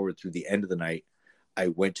 fast forward through the end of the night, I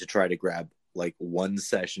went to try to grab like one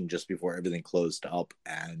session just before everything closed up,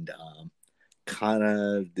 and kind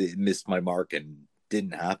of missed my mark and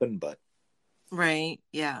didn't happen. But right,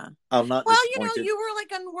 yeah, I'm not. Well, you were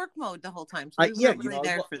like on work mode the whole time, so we weren't really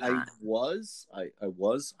there for that. I was.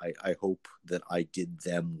 I hope that I did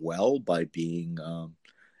them well by being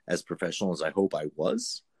as professional as I hope I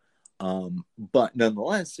was. But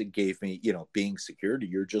nonetheless, it gave me, being security,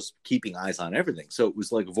 you're just keeping eyes on everything. So it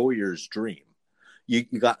was like a voyeur's dream. You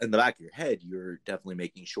got in the back of your head, you're definitely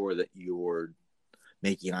making sure that you're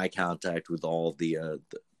making eye contact with all the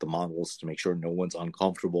models to make sure no one's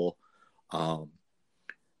uncomfortable.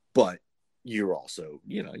 but you're also,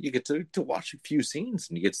 you get to watch a few scenes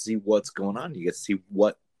and you get to see what's going on. You get to see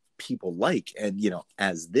what people like. And,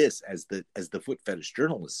 as the foot fetish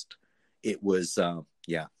journalist, it was,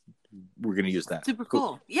 we're going to use that. Super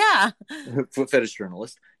cool. Yeah. Foot fetish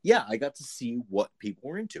journalist. Yeah. I got to see what people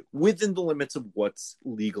were into within the limits of what's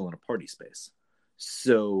legal in a party space.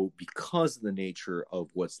 So because of the nature of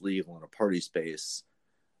what's legal in a party space,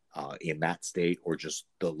 in that state, or just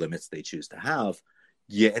the limits they choose to have,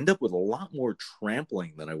 you end up with a lot more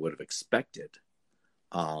trampling than I would have expected.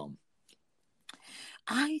 I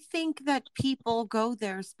think that people go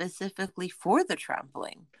there specifically for the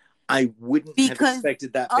trampling. I wouldn't have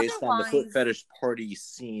expected that based on the foot fetish party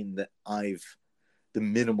scene the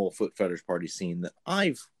minimal foot fetish party scene that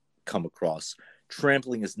I've come across.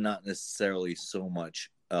 Trampling is not necessarily so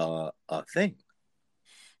much a thing.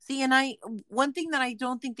 See, and one thing that I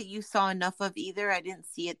don't think that you saw enough of either, I didn't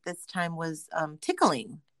see it this time, was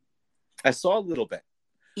tickling. I saw a little bit.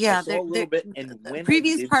 Yeah, a little bit. And when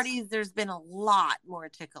previous parties, there's been a lot more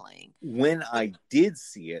tickling. When I did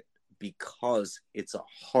see it, because it's a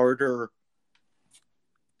harder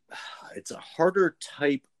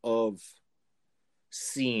type of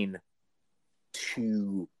scene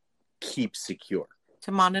to keep secure.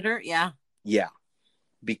 To monitor, yeah. Yeah.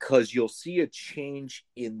 Because you'll see a change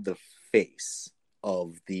in the face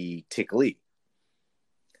of the ticklee.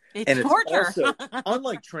 It's torture. It's also,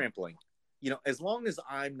 unlike trampling, as long as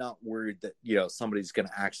I'm not worried that, somebody's going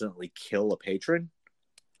to accidentally kill a patron,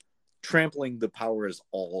 trampling, the power is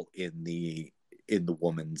all in the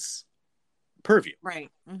woman's purview.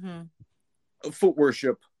 Right. Mm-hmm. Foot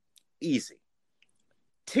worship, easy.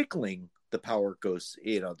 Tickling, the power goes,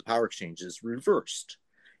 the power exchange is reversed.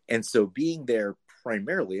 And so being there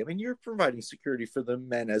primarily, I mean, you're providing security for the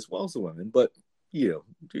men as well as the women, but,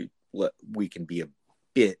 we can be a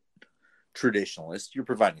bit traditionalist. You're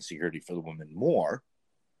providing security for the women more.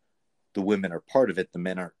 The women are part of it. The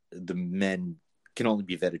men can only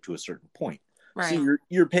be vetted to a certain point. Right. So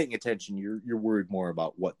you're paying attention. You're worried more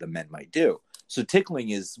about what the men might do. So tickling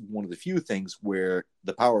is one of the few things where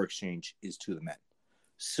the power exchange is to the men.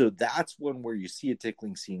 So that's one where you see a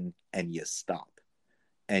tickling scene and you stop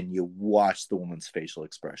and you watch the woman's facial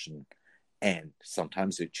expression, and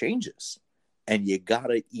sometimes it changes, and you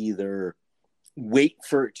gotta either wait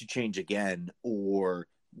for it to change again or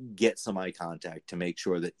get some eye contact to make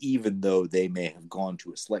sure that even though they may have gone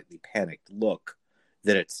to a slightly panicked look,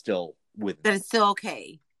 that it's still it's still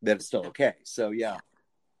okay. That it's still okay. So yeah.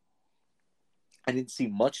 I didn't see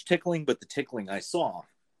much tickling, but the tickling I saw,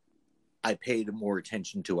 I paid more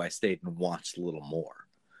attention to. I stayed and watched a little more.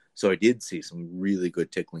 So I did see some really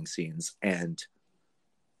good tickling scenes. And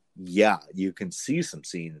yeah, you can see some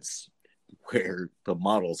scenes where the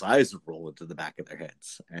models' eyes roll into the back of their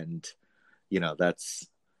heads. And, that's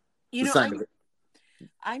the sign of it.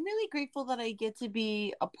 I'm really grateful that I get to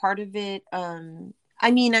be a part of it.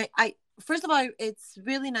 I first of all, it's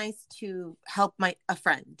really nice to help a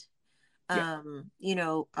friend. Yeah.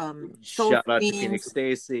 Shout out to Phoenix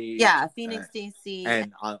Stacy. Yeah, Phoenix Stacy.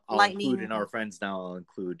 And I'll include in our friends now, I'll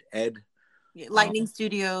include Ed. Lightning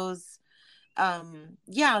Studios.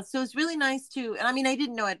 So it's really nice to, and I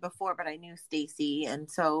didn't know Ed before, but I knew Stacy. And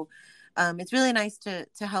so it's really nice to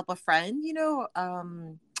help a friend,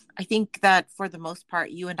 I think that for the most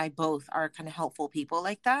part, you and I both are kind of helpful people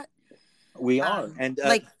like that. We are. And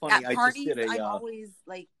funny, at parties, I'm always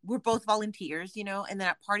we're both volunteers, and then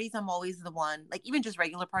at parties, I'm always the one, even just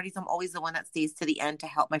regular parties, I'm always the one that stays to the end to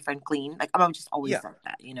help my friend clean. I'm just always like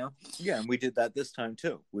that, Yeah, and we did that this time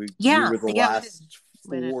too. We were the last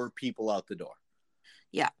 4 people out the door.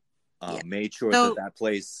 Yeah. Made sure that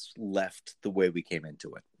place left the way we came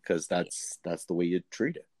into it, because that's the way you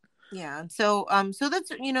treat it. Yeah. So that's,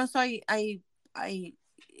 so I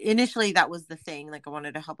initially that was the thing, I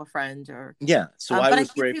wanted to help a friend so I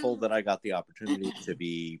was grateful that I got the opportunity to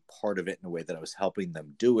be part of it in a way that I was helping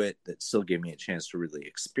them do it, that still gave me a chance to really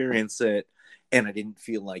experience it, and I didn't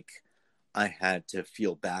feel like I had to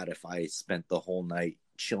feel bad if I spent the whole night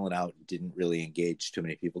chilling out and didn't really engage too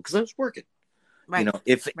many people, because I was working. Right.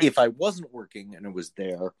 If I wasn't working and it was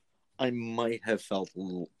there, I might have felt a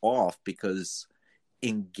little off, because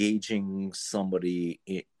engaging a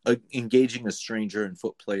stranger in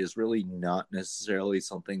foot play is really not necessarily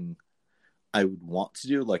something I would want to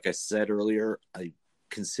do. Like I said earlier, I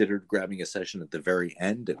considered grabbing a session at the very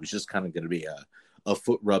end. It was just kind of going to be a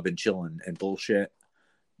foot rub and chilling and bullshit.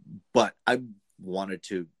 But I wanted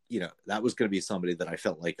to, that was going to be somebody that I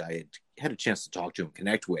felt like I had a chance to talk to and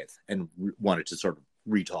connect with, and wanted to sort of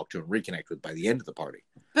re-talk to and reconnect with by the end of the party.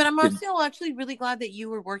 But I'm also actually really glad that you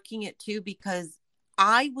were working it too, because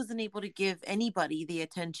I wasn't able to give anybody the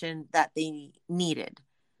attention that they needed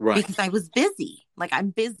Right. because I was busy. Like I'm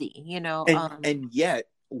busy, And yet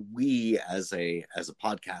we as a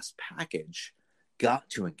podcast package got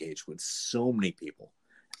to engage with so many people.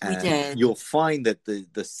 We And did. you'll find that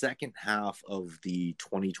the second half of the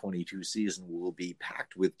 2022 season will be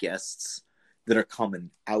packed with guests that are coming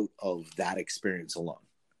out of that experience alone.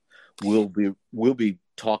 We'll be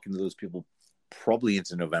talking to those people probably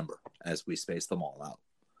into November as we space them all out.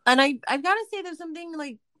 And I've got to say there's something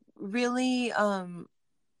like really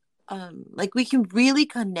like we can really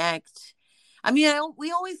connect. I mean,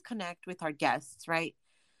 we always connect with our guests, right?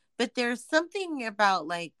 But there's something about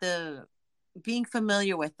like the being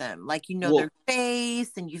familiar with them, like their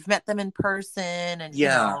face and you've met them in person, and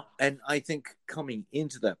And I think coming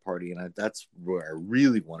into that party, and that's where I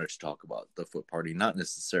really wanted to talk about the foot party, not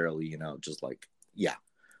necessarily just like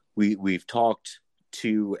we've talked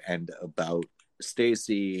to and about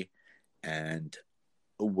Stacy and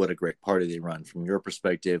what a great party they run from your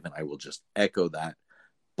perspective, and I will just echo that.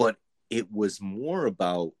 But it was more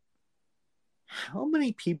about how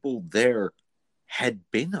many people there had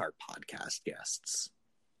been our podcast guests.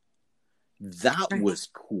 That was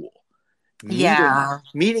cool.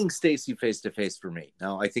 Meeting Stacy face to face for me.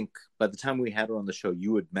 Now, I think by the time we had her on the show,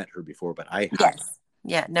 you had met her before, but I hadn't.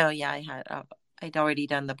 I had. I'd already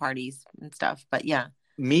done the parties and stuff, but yeah.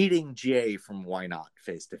 Meeting Jay from Why Not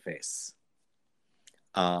face to face.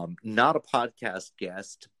 Not a podcast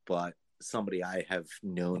guest, but somebody I have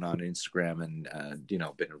known on Instagram and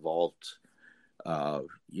been involved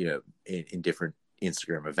in different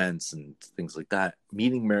Instagram events and things like that.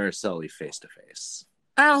 Meeting Mariceli face to face.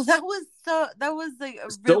 Oh, that was like a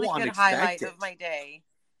really good highlight of my day.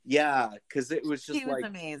 Yeah, because it was just she was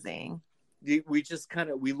amazing. We just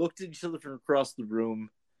we looked at each other from across the room.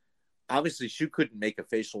 Obviously, she couldn't make a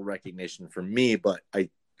facial recognition from me, but I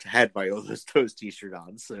had my Others Toast t-shirt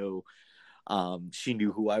on, so she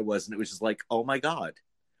knew who I was, and it was just like, oh my god.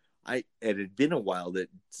 It had been a while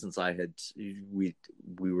since we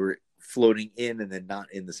were floating in and then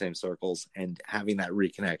not in the same circles, and having that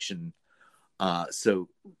reconnection. So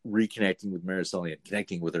reconnecting with Mariceli and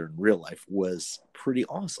connecting with her in real life was pretty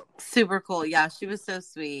awesome. Super cool. Yeah, she was so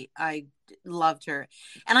sweet. I loved her.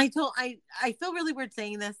 And I feel really weird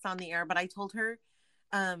saying this on the air, but I told her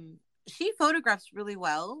she photographs really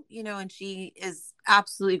well, and she is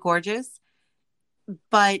absolutely gorgeous,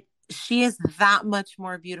 but she is that much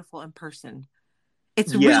more beautiful in person.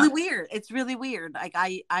 It's really weird. It's really weird. Like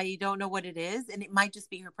I don't know what it is, and it might just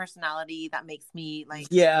be her personality that makes me like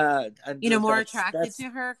more attracted to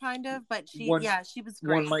her, kind of. But she was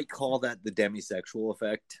great. One might call that the demisexual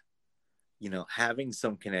effect. Having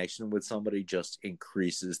some connection with somebody just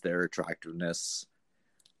increases their attractiveness.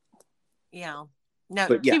 Yeah. No,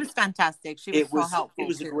 she was fantastic. She was so helpful. It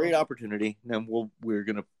was a great opportunity.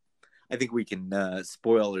 And I think we can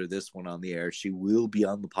spoiler this one on the air. She will be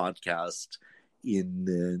on the podcast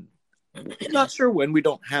not sure when. We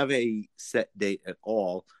don't have a set date at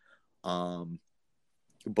all.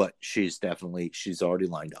 But she's already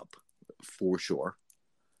lined up for sure.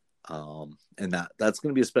 And that's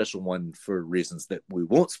going to be a special one for reasons that we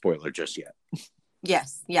won't spoil her just yet.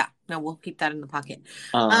 Yes. Yeah. No, we'll keep that in the pocket.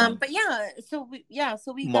 But so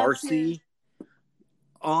we Marcy.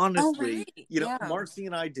 Honestly, Marcy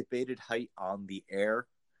and I debated height on the air.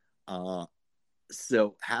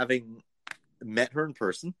 So having met her in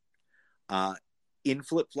person, in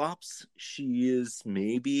flip-flops, she is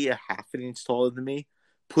maybe a half an inch taller than me.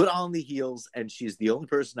 Put on the heels, and she's the only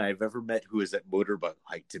person I've ever met who is at motorboat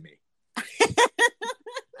height to me.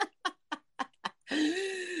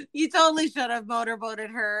 You totally should have motorboated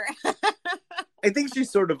her. I think she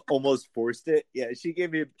sort of almost forced it. Yeah, she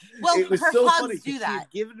gave me. It was her so hugs funny. do that. She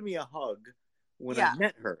had given me a hug when I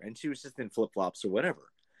met her, and she was just in flip flops or whatever.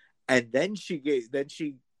 And then she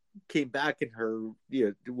came back in her,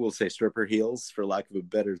 we'll say stripper heels, for lack of a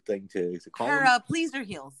better thing to call her. Her pleaser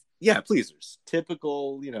heels. Yeah, pleasers.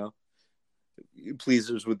 Typical,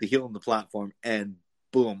 pleasers with the heel on the platform, and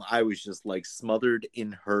boom, I was just like smothered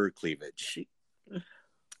in her cleavage.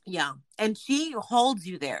 Yeah, and she holds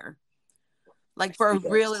you there. Like for a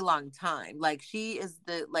really long time. Like she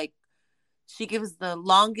gives the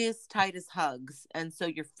longest, tightest hugs. And so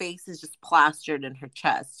your face is just plastered in her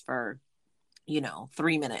chest for,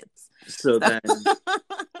 3 minutes. So then,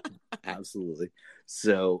 absolutely.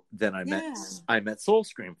 So then I met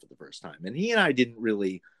Soulscream for the first time. And he and I didn't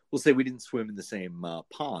really, we'll say we didn't swim in the same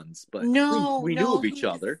ponds, but we knew of each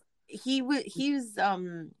other. He was,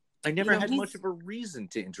 I never had much of a reason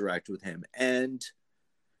to interact with him. And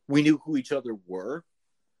we knew who each other were,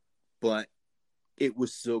 but it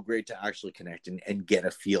was so great to actually connect and get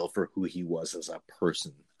a feel for who he was as a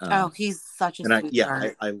person. He's such a and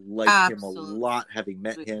sweetheart. I like him a lot, having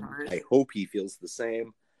met sweetheart. him. I hope he feels the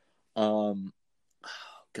same.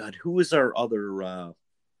 God, who is our other?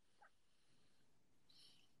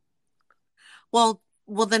 Well,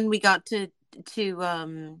 then we got to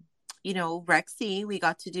Rexy. We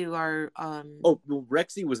got to do our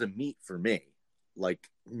Rexy was a meet for me. Like,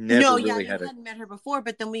 never really hadn't met her before,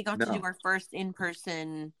 but then we got to do our first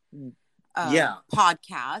in-person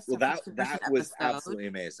podcast. Well, that was absolutely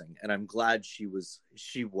amazing, and I'm glad she was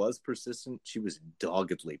persistent. She was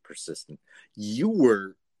doggedly persistent. You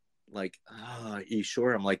were like, are you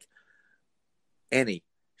sure? I'm like, Annie,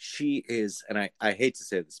 she is, and I hate to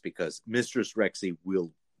say this because Mistress Rexy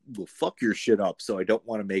will fuck your shit up, so I don't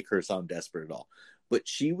want to make her sound desperate at all, but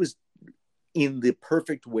she was in the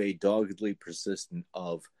perfect way doggedly persistent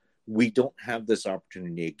of, we don't have this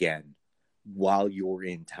opportunity again while you're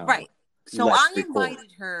in town. Right. So I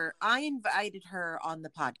invited her on the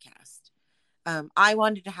podcast. I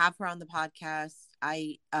wanted to have her on the podcast.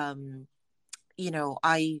 I'm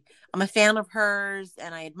a fan of hers,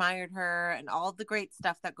 and I admired her and all the great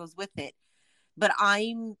stuff that goes with it. But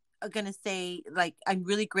I'm going to say, like, I'm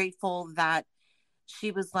really grateful that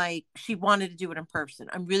she was like, she wanted to do it in person.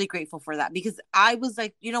 I'm really grateful for that, because I was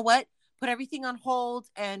like, you know what? Put everything on hold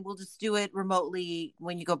and we'll just do it remotely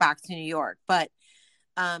when you go back to New York. But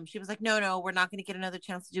she was like, no, we're not going to get another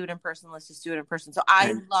chance to do it in person. Let's just do it in person. So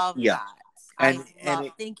I love that.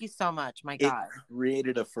 Thank you so much. My God. It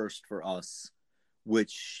created a first for us,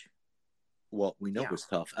 which, well, we know was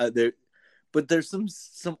tough. But there's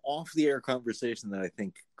some off the air conversation that I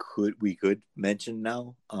think we could mention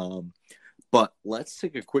now. But let's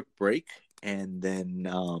take a quick break, and then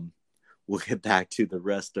we'll get back to the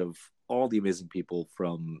rest of all the amazing people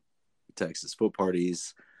from Texas Foot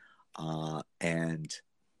Parties, and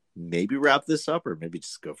maybe wrap this up, or maybe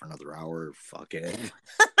just go for another hour. Fuck it.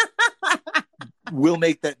 We'll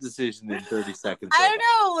make that decision in 30 seconds. I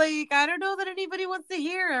don't know that anybody wants to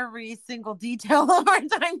hear every single detail of our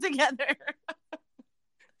time together.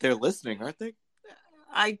 They're listening, aren't they?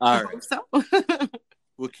 I hope so.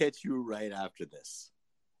 We'll catch you right after this.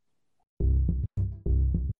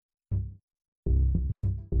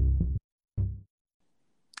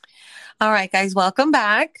 All right, guys, welcome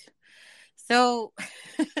back. So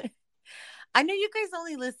I know you guys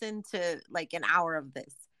only listen to like an hour of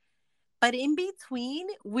this, but in between,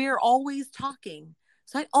 we're always talking.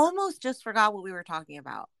 So I almost just forgot what we were talking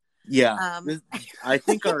about. Yeah. I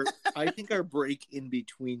think our break in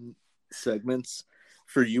between segments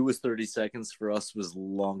for you was 30 seconds. For us was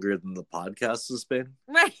longer than the podcast has been.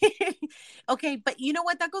 Right. Okay. But you know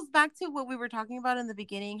what? That goes back to what we were talking about in the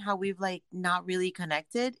beginning, how we've like not really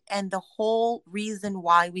connected, and the whole reason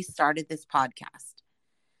why we started this podcast.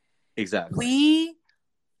 Exactly. We,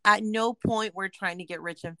 at no point, were trying to get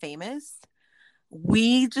rich and famous.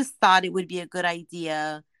 We just thought it would be a good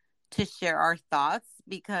idea to share our thoughts,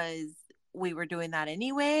 because we were doing that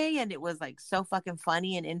anyway, and it was like so fucking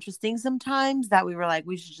funny and interesting sometimes that we were like,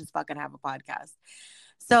 we should just fucking have a podcast.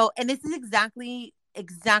 So, and this is exactly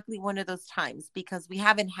one of those times, because we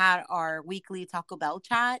haven't had our weekly Taco Bell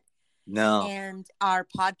chat. No. And our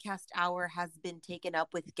podcast hour has been taken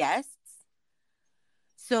up with guests.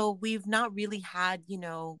 So we've not really had,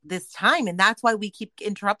 this time. And that's why we keep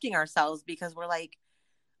interrupting ourselves, because we're like,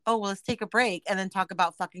 oh, well, let's take a break and then talk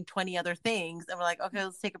about fucking 20 other things. And we're like, okay,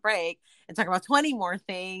 let's take a break and talk about 20 more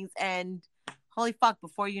things. And holy fuck,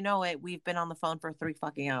 before you know it, we've been on the phone for 3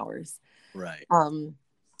 fucking hours. Right.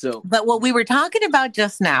 So, but what we were talking about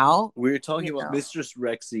just now, we were talking about Mistress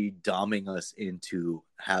Rexy doming us into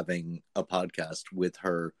having a podcast with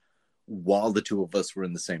her while the two of us were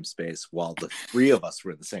in the same space, while the 3 of us were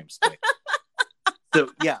in the same space. So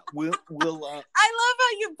yeah, we'll. I love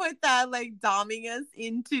how you put that, like, doming us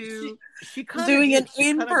into she doing an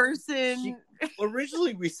in-person.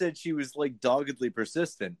 Originally, we said she was like doggedly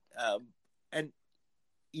persistent, and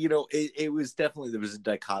it was definitely, there was a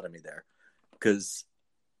dichotomy there, because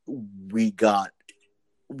we got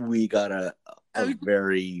a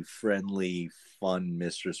very friendly, fun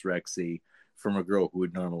Mistress Rexy from a girl who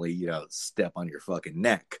would normally step on your fucking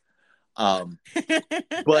neck.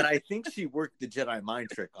 But I think she worked the Jedi mind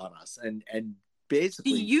trick on us, and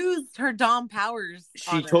basically she used her Dom powers.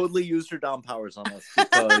 She totally used her Dom powers on us,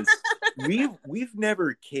 because we've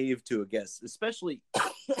never caved to a guest. Especially,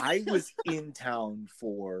 I was in town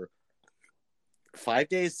for 5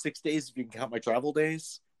 days, 6 days if you can count my travel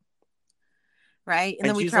days. Right, and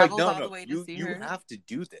then we traveled all the way to see her. You have to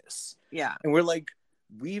do this. Yeah, and we're like,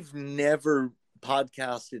 we've never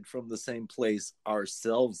podcasted from the same place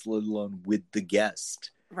ourselves, let alone with the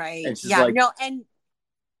guest. Right. And she's yeah. like, No, and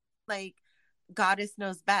like Goddess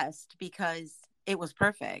knows best because it was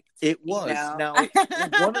perfect. it was. You know? Now,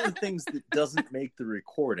 one of the things that doesn't make the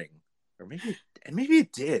recording, or maybe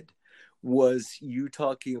it did, was you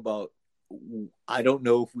talking about, I don't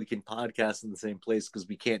know if we can podcast in the same place because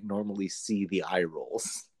we can't normally see the eye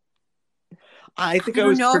rolls. I think I don't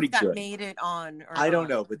was know pretty if that good. made it on or I don't not.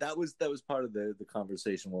 know, but that was part of the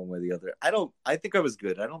conversation one way or the other. I think I was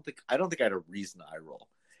good. I don't think I had a reason to eye roll.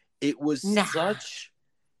 It was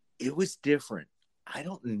it was different. I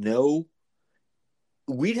don't know.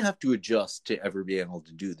 We'd have to adjust to ever be able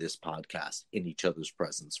to do this podcast in each other's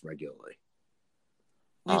presence regularly.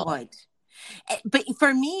 We would. But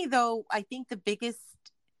for me though, I think the biggest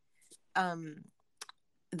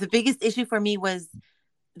issue for me was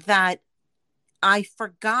that I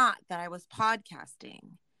forgot that I was podcasting,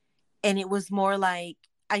 and it was more like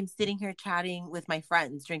I'm sitting here chatting with my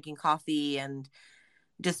friends, drinking coffee and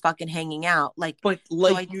just fucking hanging out. But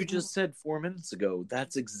like you just said 4 minutes ago,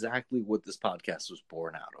 that's exactly what this podcast was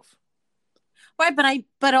born out of. Right,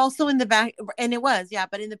 but also in the back, and it was, yeah,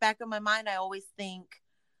 but in the back of my mind, I always think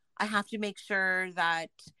I have to make sure that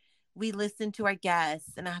we listen to our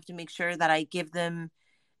guests, and I have to make sure that I give them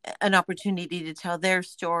an opportunity to tell their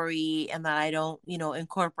story, and that I don't,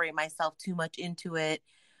 incorporate myself too much into it.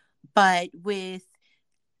 But with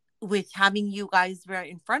having you guys right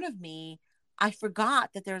in front of me, I forgot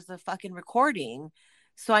that there's a fucking recording.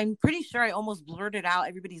 So I'm pretty sure I almost blurted out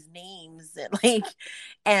everybody's names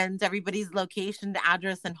and everybody's location,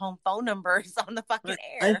 address, and home phone numbers on the fucking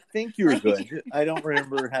air. I think you were good. I don't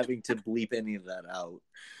remember having to bleep any of that out.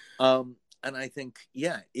 And I think,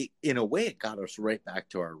 in a way, it got us right back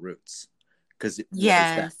to our roots, because it was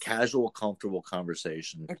that casual, comfortable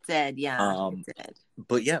conversation. It did, yeah. It did.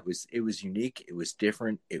 But yeah, it was unique. It was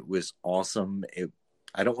different. It was awesome.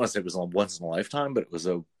 I don't want to say it was a once in a lifetime, but it was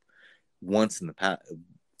a once in the past.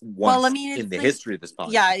 In the history of this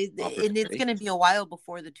podcast. Yeah, and it's going to be a while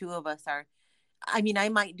before the two of us are. I mean, I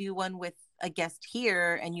might do one with a guest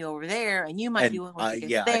here and you over there, and you might do one with a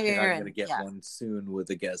guest there. I think I'm going to get one soon with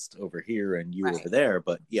a guest over here and you over there.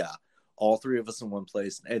 But yeah, all three of us in one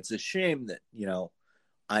place. It's a shame that,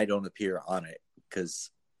 I don't appear on it, because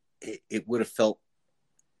it would have felt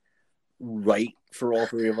right for all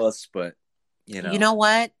three of us. But, you know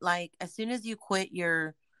what? Like, as soon as you quit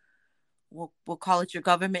your, we'll call it your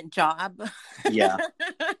government job. Yeah.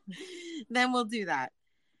 Then we'll do that.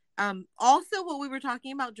 Also, what we were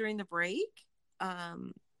talking about during the break,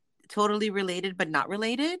 totally related but not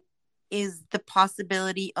related, is the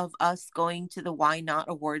possibility of us going to the Why Not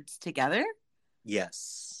Awards together.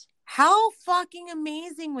 Yes. How fucking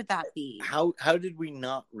amazing would that be? How did we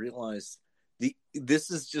not realize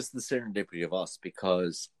this is just the serendipity of us,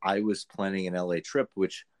 because I was planning an LA trip,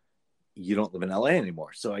 which you don't live in LA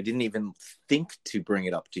anymore. So I didn't even think to bring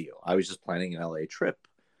it up to you. I was just planning an LA trip.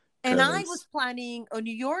 And I was planning a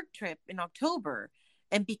New York trip in October.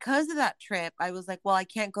 And because of that trip, I was like, well, I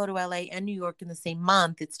can't go to LA and New York in the same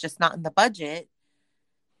month. It's just not in the budget.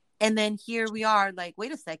 And then here we are, like,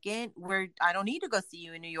 wait a second, I don't need to go see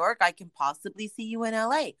you in New York. I can possibly see you in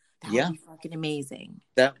LA. That would be fucking amazing.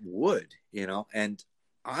 That would, and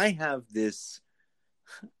I have this,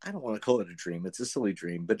 I don't want to call it a dream. It's a silly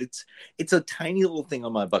dream, but it's a tiny little thing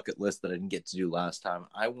on my bucket list that I didn't get to do last time.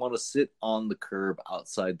 I want to sit on the curb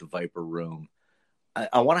outside the Viper Room.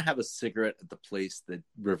 I want to have a cigarette at the place that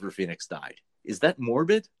River Phoenix died. Is that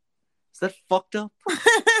morbid? Is that fucked up?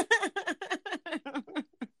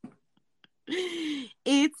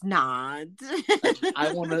 It's not.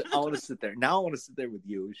 I want to sit there. Now I want to sit there with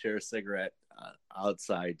you, share a cigarette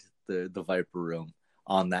outside the Viper Room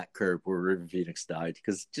on that curb where River Phoenix died,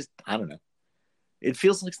 because just, I don't know, it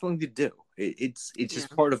feels like something to do. It's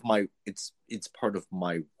just part of my it's part of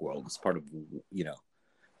my world. It's part of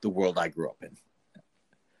the world I grew up in.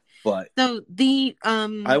 But so the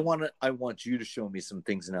I want you to show me some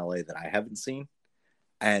things in LA that I haven't seen,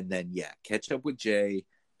 and then catch up with Jay,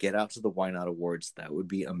 get out to the Why Not Awards. That would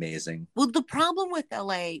be amazing. Well, the problem with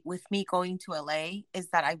LA, with me going to LA, is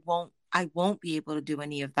that I won't be able to do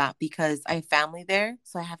any of that because I have family there.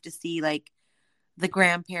 So I have to see like the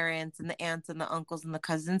grandparents and the aunts and the uncles and the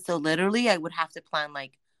cousins. So literally I would have to plan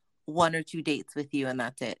like 1 or 2 dates with you, and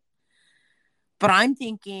that's it. But I'm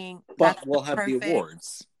thinking, but we'll have the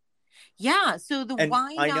awards. Yeah, so the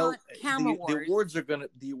Why Not Cam Awards. The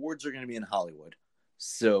awards are gonna be in Hollywood.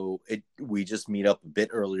 So we just meet up a bit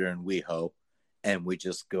earlier in WeHo, and we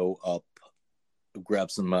just go up, grab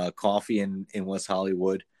some coffee in West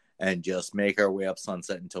Hollywood, and just make our way up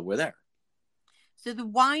Sunset until we're there. So the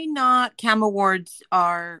Why Not Cam Awards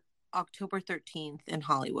are October 13th in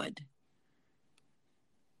Hollywood.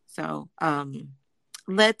 So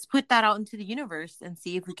let's put that out into the universe and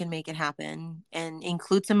see if we can make it happen and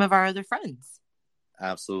include some of our other friends.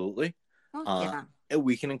 Absolutely. Yeah. And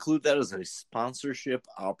we can include that as a sponsorship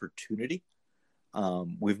opportunity.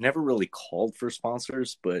 We've never really called for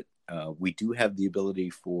sponsors, but we do have the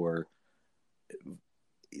ability for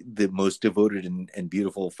the most devoted and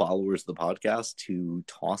beautiful followers of the podcast to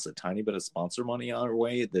toss a tiny bit of sponsor money our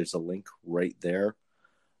way. There's a link right there.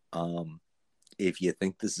 If you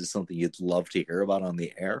think this is something you'd love to hear about on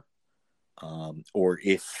the air, or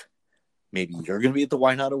if maybe you're going to be at the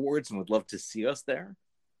Why Not Awards and would love to see us there.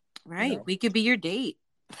 Right. We could be your date.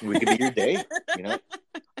 We could be your date,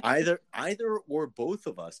 either or both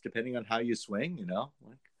of us, depending on how you swing,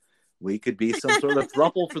 like we could be some sort of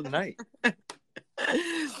throuple for the night.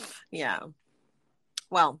 Yeah.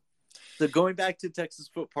 Well, so going back to Texas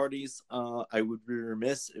foot parties, I would be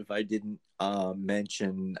remiss if I didn't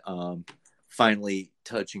mention finally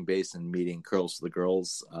touching base and meeting Curls for the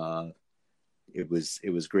Girls. It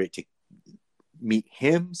was great to meet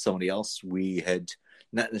him, somebody else we had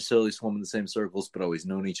not necessarily swum in the same circles, but always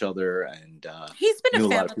known each other, and he's been a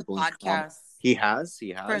fan of the podcast. He has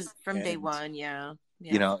from day one. Yeah.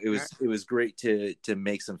 It was great to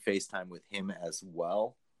make some FaceTime with him as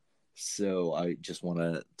well. So I just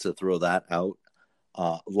want to throw that out.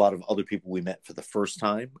 A lot of other people we met for the first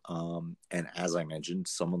time, and as I mentioned,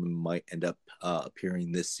 some of them might end up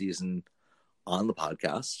appearing this season on the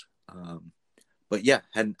podcast. But yeah,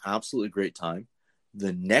 had an absolutely great time.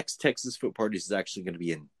 The next Texas Foot Parties is actually going to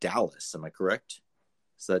be in Dallas. Am I correct?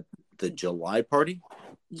 Is that the July party?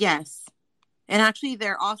 Yes. And actually,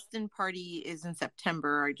 their Austin party is in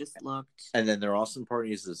September. I just looked. And then their Austin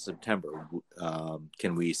party is in September.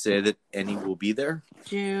 Can we say that any will be there?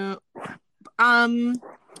 June.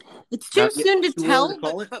 It's too soon to tell,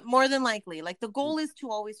 but more than likely, like the goal is to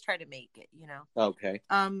always try to make it. Okay.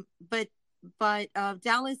 But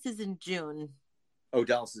Dallas is in June. Oh,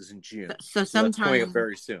 Dallas is in June. So sometime that's coming up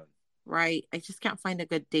very soon. Right. I just can't find a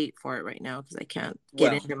good date for it right now because I can't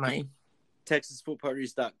get into my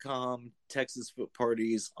TexasFootParties.com, Texas Foot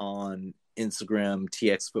Parties on Instagram,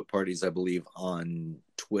 TX Foot Parties, I believe, on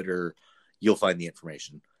Twitter. You'll find the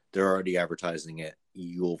information. They're already advertising it.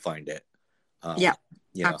 You'll find it. Yeah,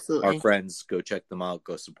 absolutely. Our friends, go check them out.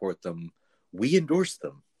 Go support them. We endorse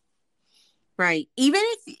them. Right. Even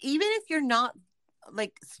if you're not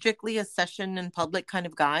like strictly a session in public kind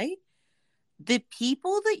of guy, the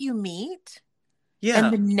people that you meet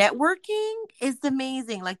and the networking is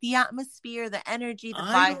amazing. Like the atmosphere, the energy, the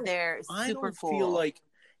vibe there is super cool. I feel like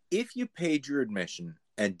if you paid your admission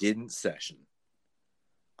and didn't session,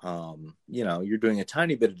 you're doing a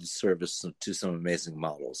tiny bit of disservice to some amazing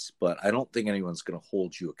models, but I don't think anyone's going to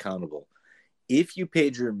hold you accountable. If you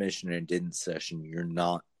paid your admission and didn't session, you're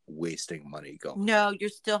not wasting money going. No, you're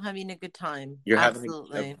still having a good time. You're having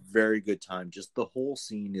a very good time. Just the whole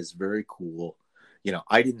scene is very cool.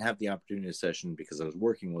 I didn't have the opportunity to session because I was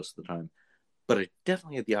working most of the time, but I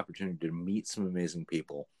definitely had the opportunity to meet some amazing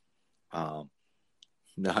people. I've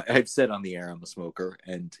said on the air I'm a smoker,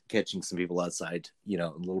 and catching some people outside, in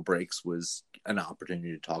little breaks was an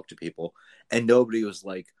opportunity to talk to people. And nobody was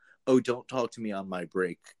like, oh, don't talk to me on my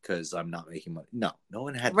break because I'm not making money. No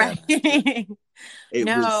one had that attitude.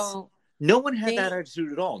 No one had that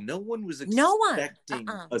attitude at all. No one was expecting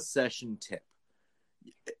a session tip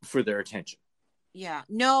for their attention. Yeah.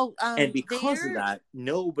 No. And because of that,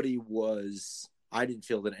 I didn't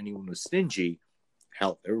feel that anyone was stingy.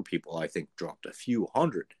 Hell, there were people I think dropped a few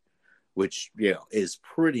hundred, which, is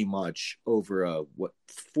pretty much over a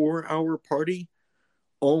 4-hour party,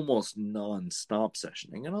 almost non-stop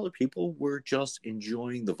sessioning. And other people were just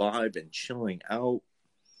enjoying the vibe and chilling out.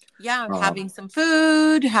 Yeah, having some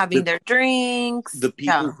food, having their drinks. The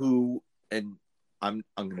people who, and I'm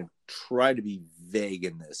going to try to be vague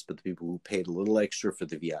in this, but the people who paid a little extra for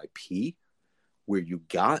the VIP, where you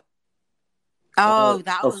got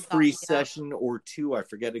that was a free session or two. I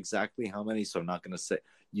forget exactly how many, so I'm not going to say.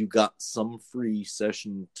 You got some free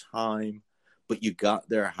session time, but you got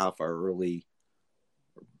there a half hour early.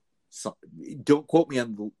 So, don't quote me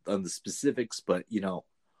on the specifics, but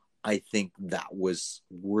I think that was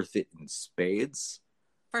worth it in spades.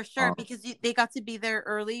 For sure, because they got to be there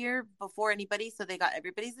earlier before anybody, so they got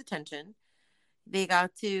everybody's attention. They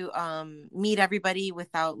got to meet everybody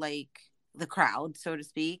without like the crowd, so to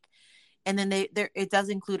speak. And then it does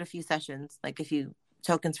include a few sessions, like a few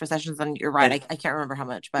tokens for sessions. And you're right, I can't remember how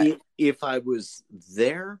much, but if I was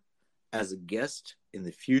there as a guest in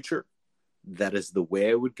the future, that is the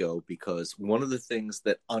way I would go, because one of the things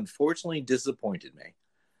that unfortunately disappointed me,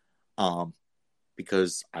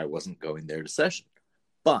 because I wasn't going there to session,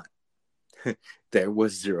 but there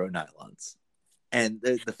was 0 nylons. And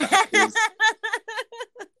the fact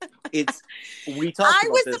is, we talked I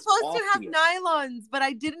about was this supposed off to have the air. nylons, but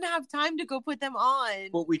I didn't have time to go put them on.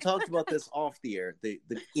 But we talked about this off the air. The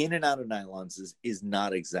in and out of nylons is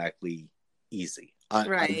not exactly easy.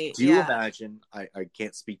 I do imagine, I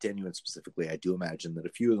can't speak to anyone specifically. I do imagine that a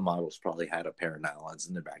few of the models probably had a pair of nylons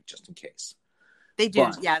in their bag just in case. They do.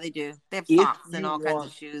 But yeah, they do. They have socks and all kinds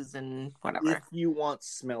of shoes and whatever. If you want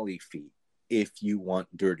smelly feet, if you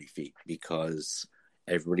want dirty feet, because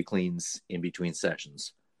everybody cleans in between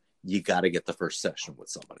sessions, you got to get the first session with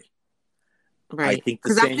somebody. Right. I think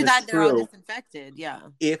because after that, they're all disinfected. Yeah.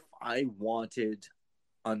 If I wanted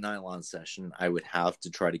a nylon session, I would have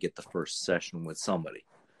to try to get the first session with somebody.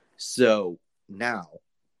 So now,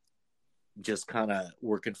 just kind of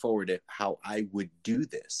working forward at how I would do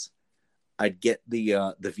this, I'd get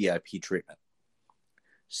the VIP treatment.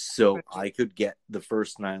 So I could get the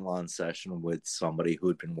first nylon session with somebody who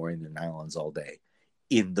had been wearing their nylons all day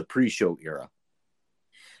in the pre-show era.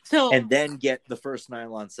 And then get the first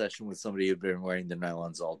nylon session with somebody who had been wearing the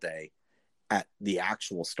nylons all day at the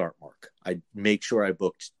actual start mark. I'd make sure I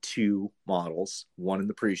booked 2 models, one in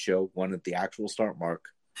the pre-show, one at the actual start mark,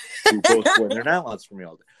 who both wore their nylons for me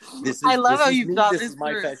all day. I love how you've thought this is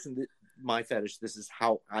my fetish. This is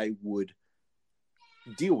how I would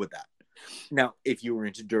deal with that. Now, if you were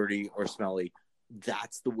into dirty or smelly,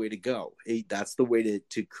 that's the way to go. That's the way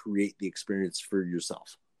to create the experience for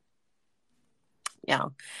yourself. Yeah.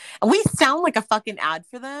 And we sound like a fucking ad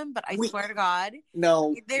for them, but I swear to God,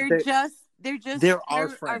 no, they're our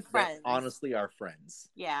friends. They're honestly our friends.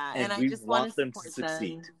 Yeah. And I just want them to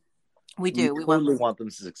succeed. We do. We totally want them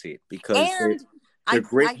to succeed, because they're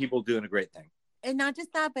great people doing a great thing. And not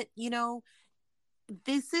just that, but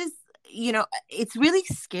this is, it's really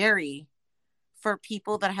scary for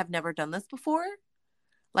people that have never done this before,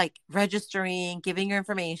 like registering, giving your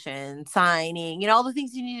information, signing, all the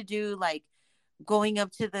things you need to do, like going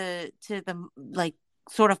up to the like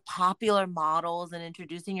sort of popular models and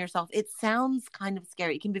introducing yourself. It sounds kind of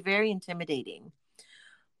scary. It can be very intimidating,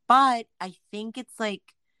 but I think it's like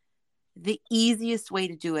the easiest way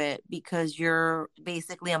to do it, because you're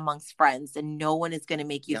basically amongst friends and no one is going to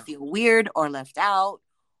make you feel weird or left out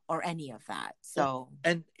or any of that. So,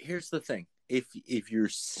 and here's the thing. If you're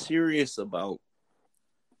serious about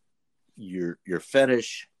your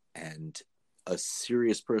fetish and a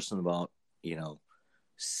serious person about,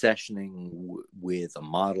 sessioning with a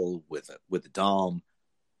model, with a dom,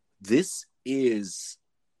 this is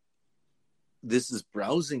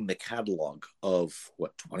browsing the catalog of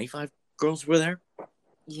 25 girls were there.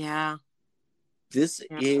 Yeah. This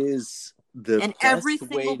is the and best every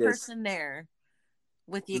single way person there,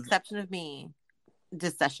 with the exception of me,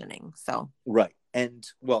 did sessioning. So right. And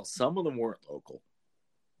well, some of them weren't local,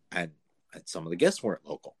 and some of the guests weren't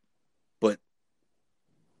local, but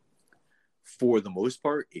for the most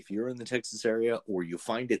part, if you're in the Texas area or you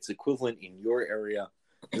find its equivalent in your area,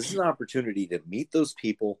 this is an opportunity to meet those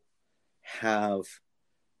people.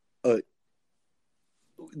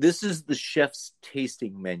 This is the chef's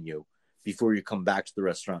tasting menu before you come back to the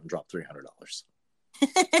restaurant and drop $300.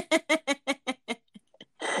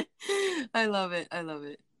 I love it.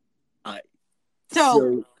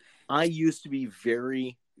 So I used to be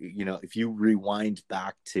very, if you rewind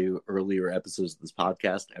back to earlier episodes of this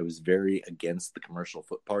podcast, I was very against the commercial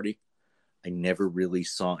foot party. I never really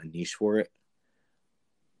saw a niche for it.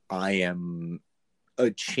 I am a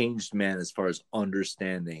changed man as far as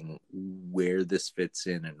understanding where this fits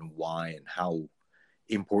in and why and how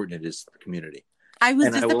important it is to the community. I was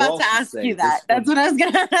just about to ask you that. That's what I was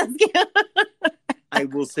going to ask you. I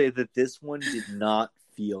will say that this one did not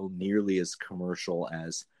feel nearly as commercial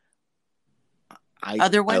as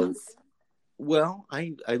other ones.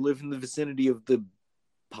 I live in the vicinity of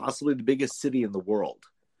possibly the biggest city in the world.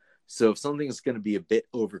 So if something is going to be a bit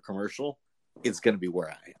over commercial, it's going to be where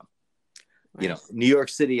I am. Right. New York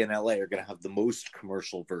City and LA are going to have the most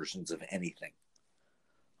commercial versions of anything.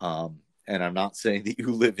 And I'm not saying that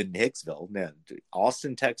you live in Hicksville. No,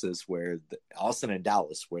 Austin, Texas, Austin and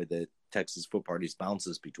Dallas, where the Texas Foot Parties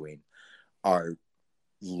bounces between, are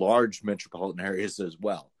large metropolitan areas as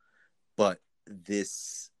well. But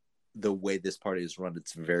the way this party is run,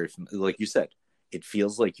 it's very, like you said, it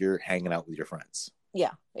feels like you're hanging out with your friends.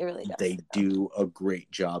 Yeah, it really does. They do a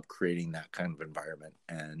great job creating that kind of environment.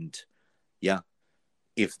 And yeah,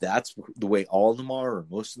 if that's the way all of them are, or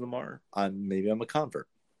most of them are, maybe I'm a convert.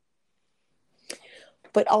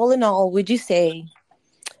 But all in all, would you say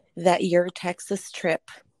that your Texas trip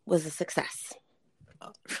was a success.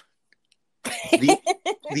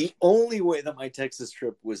 The only way that my Texas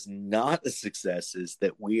trip was not a success is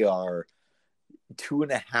that we are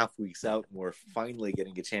 2.5 weeks out and we're finally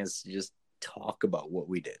getting a chance to just talk about what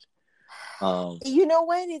we did. You know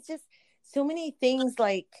what? It's just so many things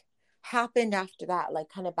like happened after that, like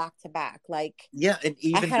kind of back to back. Like, yeah, and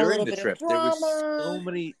even during the trip, there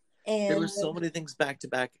were so many things back to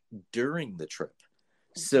back during the trip.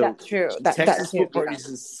 So that's true. Texas Book Parties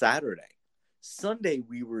is Saturday. Sunday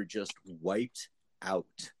we were just wiped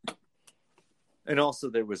out, and also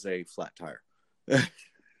there was a flat tire.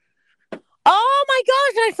 Oh my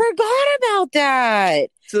gosh, I forgot about that.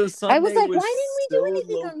 So Sunday I was like, why didn't we do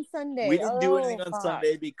anything on Sunday? We didn't do anything on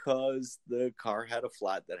Sunday because the car had a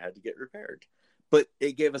flat that had to get repaired. But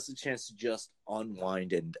it gave us a chance to just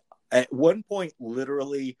unwind. And at one point,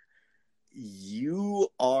 literally, you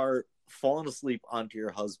are falling asleep onto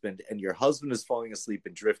your husband, and your husband is falling asleep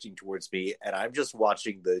and drifting towards me. And I'm just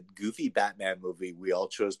watching the goofy Batman movie we all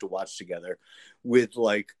chose to watch together with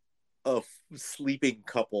like a sleeping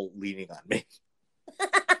couple leaning on me.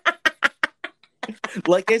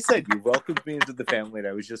 Like I said, you welcomed me into the family, and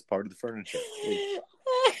I was just part of the furniture.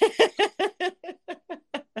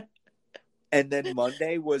 And then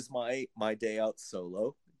Monday was my day out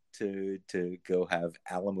solo to go have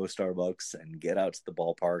Alamo Starbucks and get out to the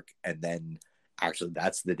ballpark. And then actually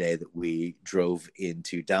that's the day that we drove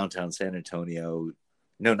into downtown San Antonio.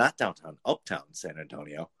 No, not downtown, uptown San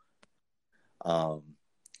Antonio.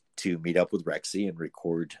 To meet up with Rexy and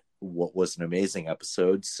record what was an amazing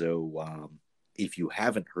episode. So if you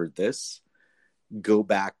haven't heard this, go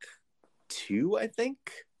back to, I think,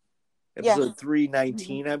 episode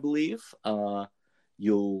 319, I believe.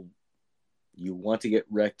 You want to get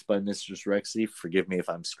wrecked by Mistress Rexy. Forgive me if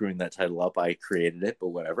I'm screwing that title up. I created it, but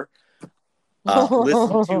whatever.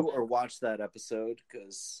 Listen to or watch that episode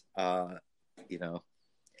because,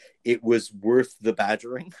 it was worth the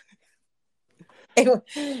badgering.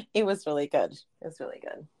 It was really good. It was really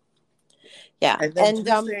good. Yeah. And then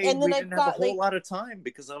Tuesday, we didn't have a whole lot of time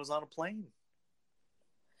because I was on a plane.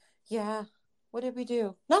 Yeah. What did we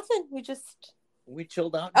do? Nothing. We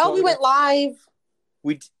chilled out. Oh, we went live.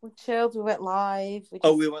 We chilled. We went live.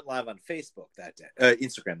 We went live on Facebook that day.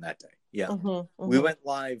 Instagram that day. Yeah. We went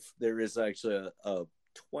live. There is actually a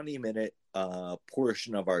 20-minute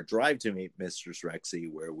portion of our drive to meet Mistress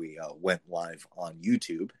Rexy where we went live on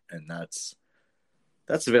YouTube, and that's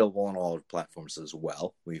available on all platforms as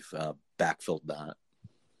well. We've backfilled that.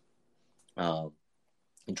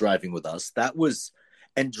 Driving with us.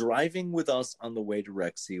 And driving with us on the way to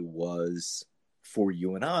Rexy was, for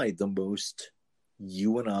you and I, the most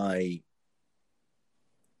you and I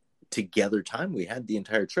together time we had the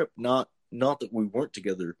entire trip. Not that we weren't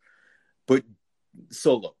together, but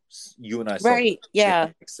solo. You and I solo. Right, yeah.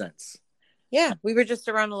 That makes sense. Yeah, we were just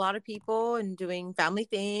around a lot of people and doing family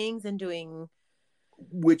things and doing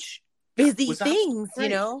busy things,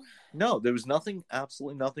 No, there was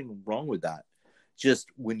absolutely nothing wrong with that. Just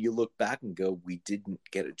when you look back and go, we didn't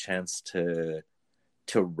get a chance to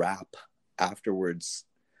wrap afterwards.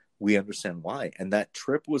 We understand why. And that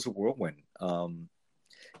trip was a whirlwind.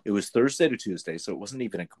 It was Thursday to Tuesday, so it wasn't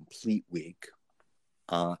even a complete week.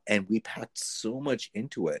 And we packed so much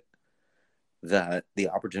into it that the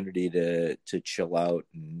opportunity to chill out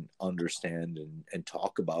and understand and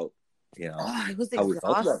talk about, I was how we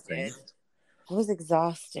felt about things. I was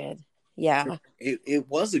exhausted. Yeah. It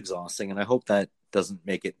was exhausting, and I hope that doesn't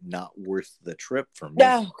make it not worth the trip for me.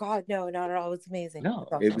 No, God, no, not at all. It was amazing. No,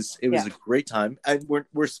 it was a great time. And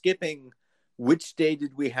we're skipping. Which day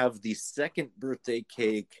did we have the second birthday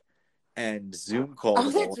cake and Zoom call?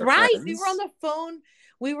 Oh, that's right. Friends? We were on the phone.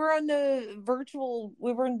 We were on the virtual.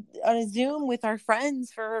 We were on a Zoom with our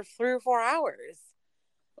friends for 3 or 4 hours.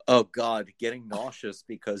 Oh God, getting nauseous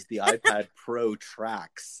because the iPad Pro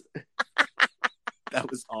tracks. That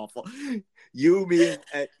was awful. You, me,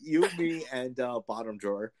 and Bottom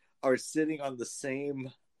Drawer are sitting on the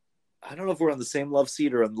same. I don't know if we're on the same love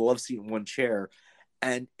seat or on the love seat in one chair.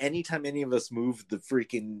 And anytime any of us moved, the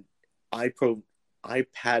freaking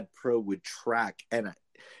iPad Pro would track. And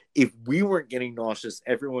if we weren't getting nauseous,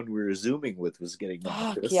 everyone we were Zooming with was getting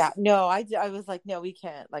nauseous. Yeah, no, I was like, no, we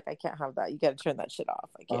can't. Like, I can't have that. You got to turn that shit off.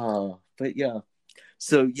 I can't. But yeah.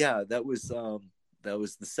 So yeah, that was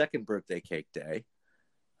the second birthday cake day.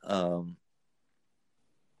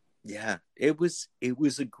 Yeah, it was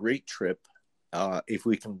a great trip. If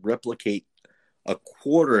we can replicate a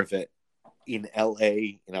quarter of it in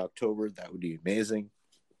LA in October, that would be amazing.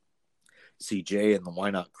 See Jay and the Why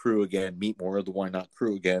Not crew again, meet more of the Why Not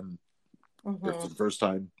crew again for the first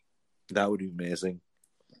time. That would be amazing.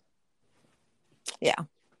 Yeah.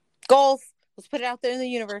 Goals. Let's put it out there in the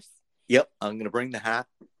universe. Yep, I'm gonna bring the hat.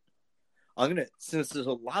 Since there's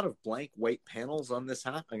a lot of blank white panels on this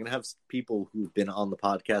hat, I'm gonna have people who've been on the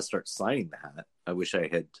podcast start signing the hat. I wish I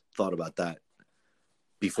had thought about that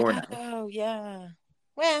before now. Oh yeah.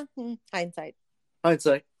 Well, hindsight.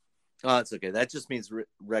 Hindsight. Oh, it's okay. That just means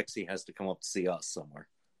Rexy has to come up to see us somewhere.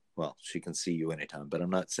 Well, she can see you anytime, but I'm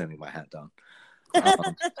not sending my hat down.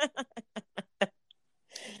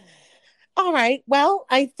 All right. Well,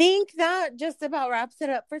 I think that just about wraps it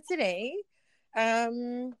up for today.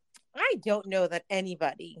 I don't know that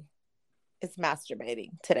anybody is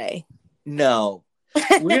masturbating today. No,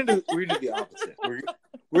 we're gonna do the opposite.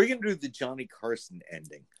 We're gonna do the Johnny Carson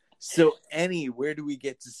ending. So, Annie, where do we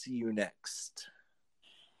get to see you next?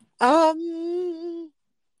 I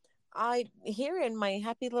here in my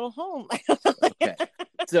happy little home. Okay.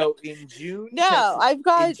 So in June,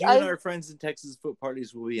 our friends in Texas Foot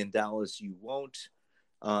Parties will be in Dallas. You won't.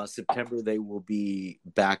 September they will be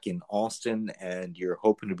back in Austin, and you're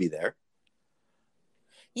hoping to be there.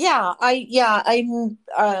 I'm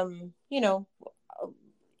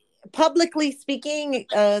publicly speaking,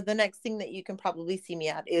 the next thing that you can probably see me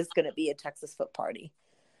at is going to be a Texas Foot Party.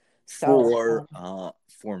 So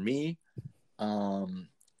for me,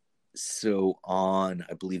 so on,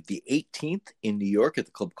 I believe the 18th in New York at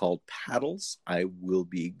the club called Paddles, I will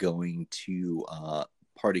be going to a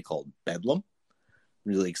party called Bedlam.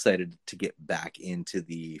 Really excited to get back into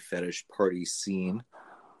the fetish party scene.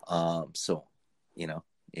 So,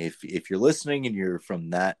 if you're listening and you're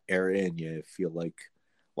from that area and you feel like,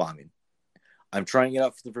 well, I mean, I'm trying it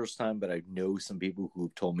out for the first time, but I know some people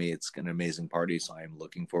who've told me it's an amazing party, so I'm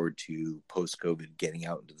looking forward to post-COVID getting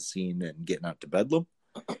out into the scene and getting out to Bedlam.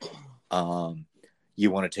 You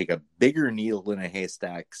want to take a bigger needle in a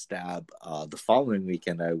haystack stab. The following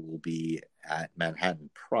weekend, I will be at Manhattan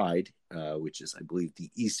Pride, which is, I believe, the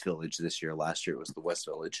East Village this year. Last year it was the West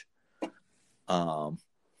Village. I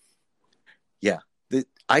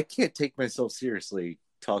can't take myself seriously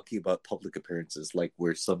talking about public appearances like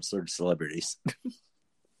we're some sort of celebrities.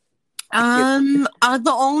 The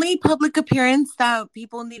only public appearance that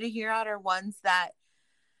people need to hear out are ones that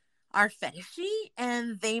are fetishy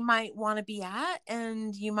and they might want to be at,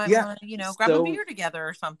 and you might want to, grab a beer together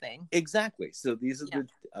or something. Exactly. So these are the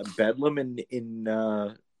Bedlam in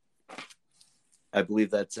I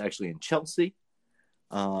believe that's actually in Chelsea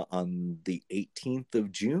on the 18th of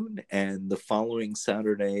June, and the following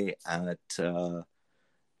Saturday at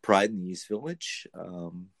Pride in the East Village,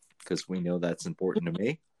 because we know that's important to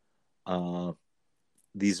me.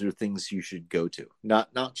 These are things you should go to,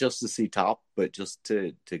 not just to see Top, but just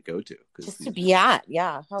to go to, just to be at.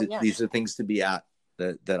 These are things to be at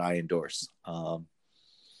that I endorse.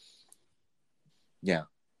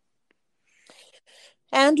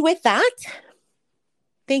 And with that,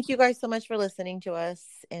 thank you guys so much for listening to us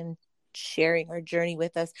and sharing our journey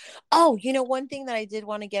with us. Oh, one thing that I did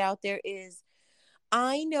want to get out there is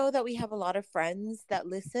I know that we have a lot of friends that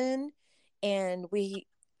listen, and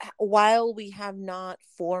while we have not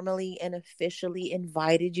formally and officially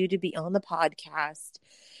invited you to be on the podcast,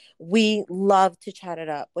 we love to chat it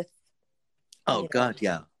up with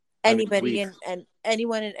anybody and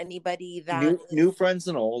anyone and anybody that new friends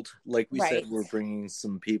and old. Like we said, we're bringing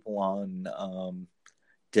some people on.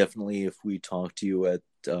 Definitely, if we talk to you at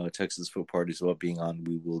Texas Foot Parties about being on,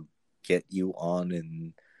 we will get you on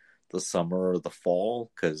in the summer or the fall,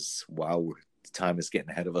 because time is getting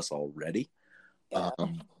ahead of us already.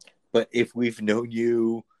 But if we've known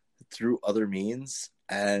you through other means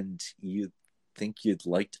and you think you'd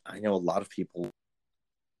like to, I know a lot of people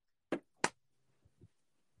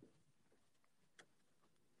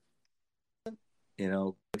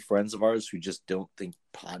good friends of ours who just don't think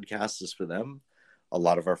podcast is for them. A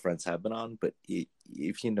lot of our friends have been on, but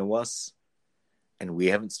if you know us and we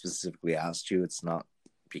haven't specifically asked you, it's not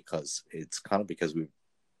because we've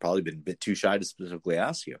probably been a bit too shy to specifically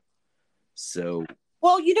ask you. So,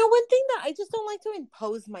 well, one thing that I just don't like to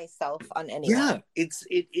impose myself on anyone. Yeah, it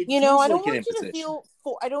I don't want you to feel.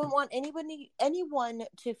 I don't want anyone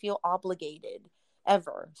to feel obligated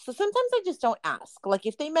ever. So sometimes I just don't ask. Like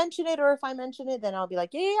if they mention it, or if I mention it, then I'll be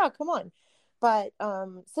like, yeah, come on. But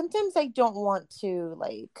sometimes I don't want to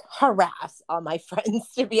harass all my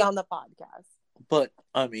friends to be on the podcast. But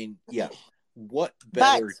I mean, what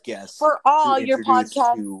better guest for all your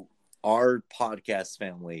podcasts to our podcast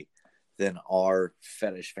family than our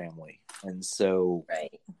fetish family? And so,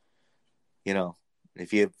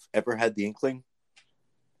 if you've ever had the inkling,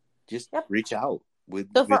 just reach out.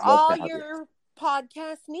 So for all your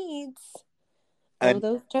podcast needs,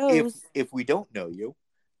 those toes. If we don't know you,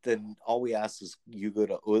 then all we ask is you go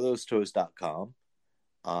to othosetoes.com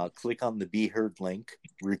click on the Be Heard link,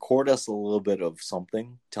 record us a little bit of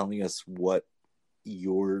something, telling us what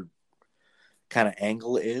your kind of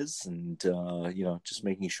angle is, and just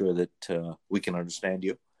making sure that we can understand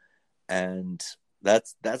you. And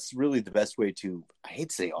that's really the best way to, I hate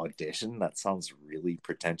to say audition, that sounds really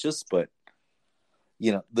pretentious, but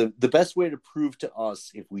the best way to prove to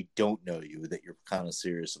us, if we don't know you, that you're kind of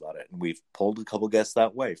serious about it, and we've pulled a couple guests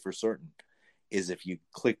that way for certain, is if you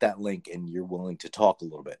click that link and you're willing to talk a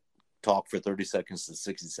little bit, talk for 30 seconds to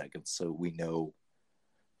 60 seconds, so we know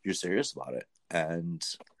you're serious about it. And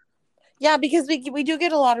yeah, because we do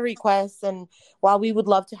get a lot of requests, and while we would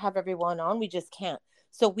love to have everyone on, we just can't.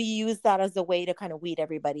 So we use that as a way to kind of weed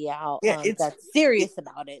everybody out that's serious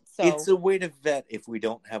about it. So it's a way to vet if we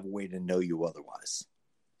don't have a way to know you otherwise.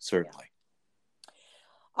 Certainly. Yeah.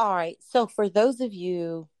 All right. So for those of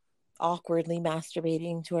you awkwardly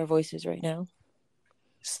masturbating to our voices right now,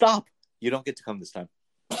 stop. You don't get to come this time.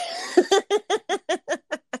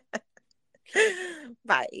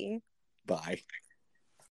 Bye. Bye.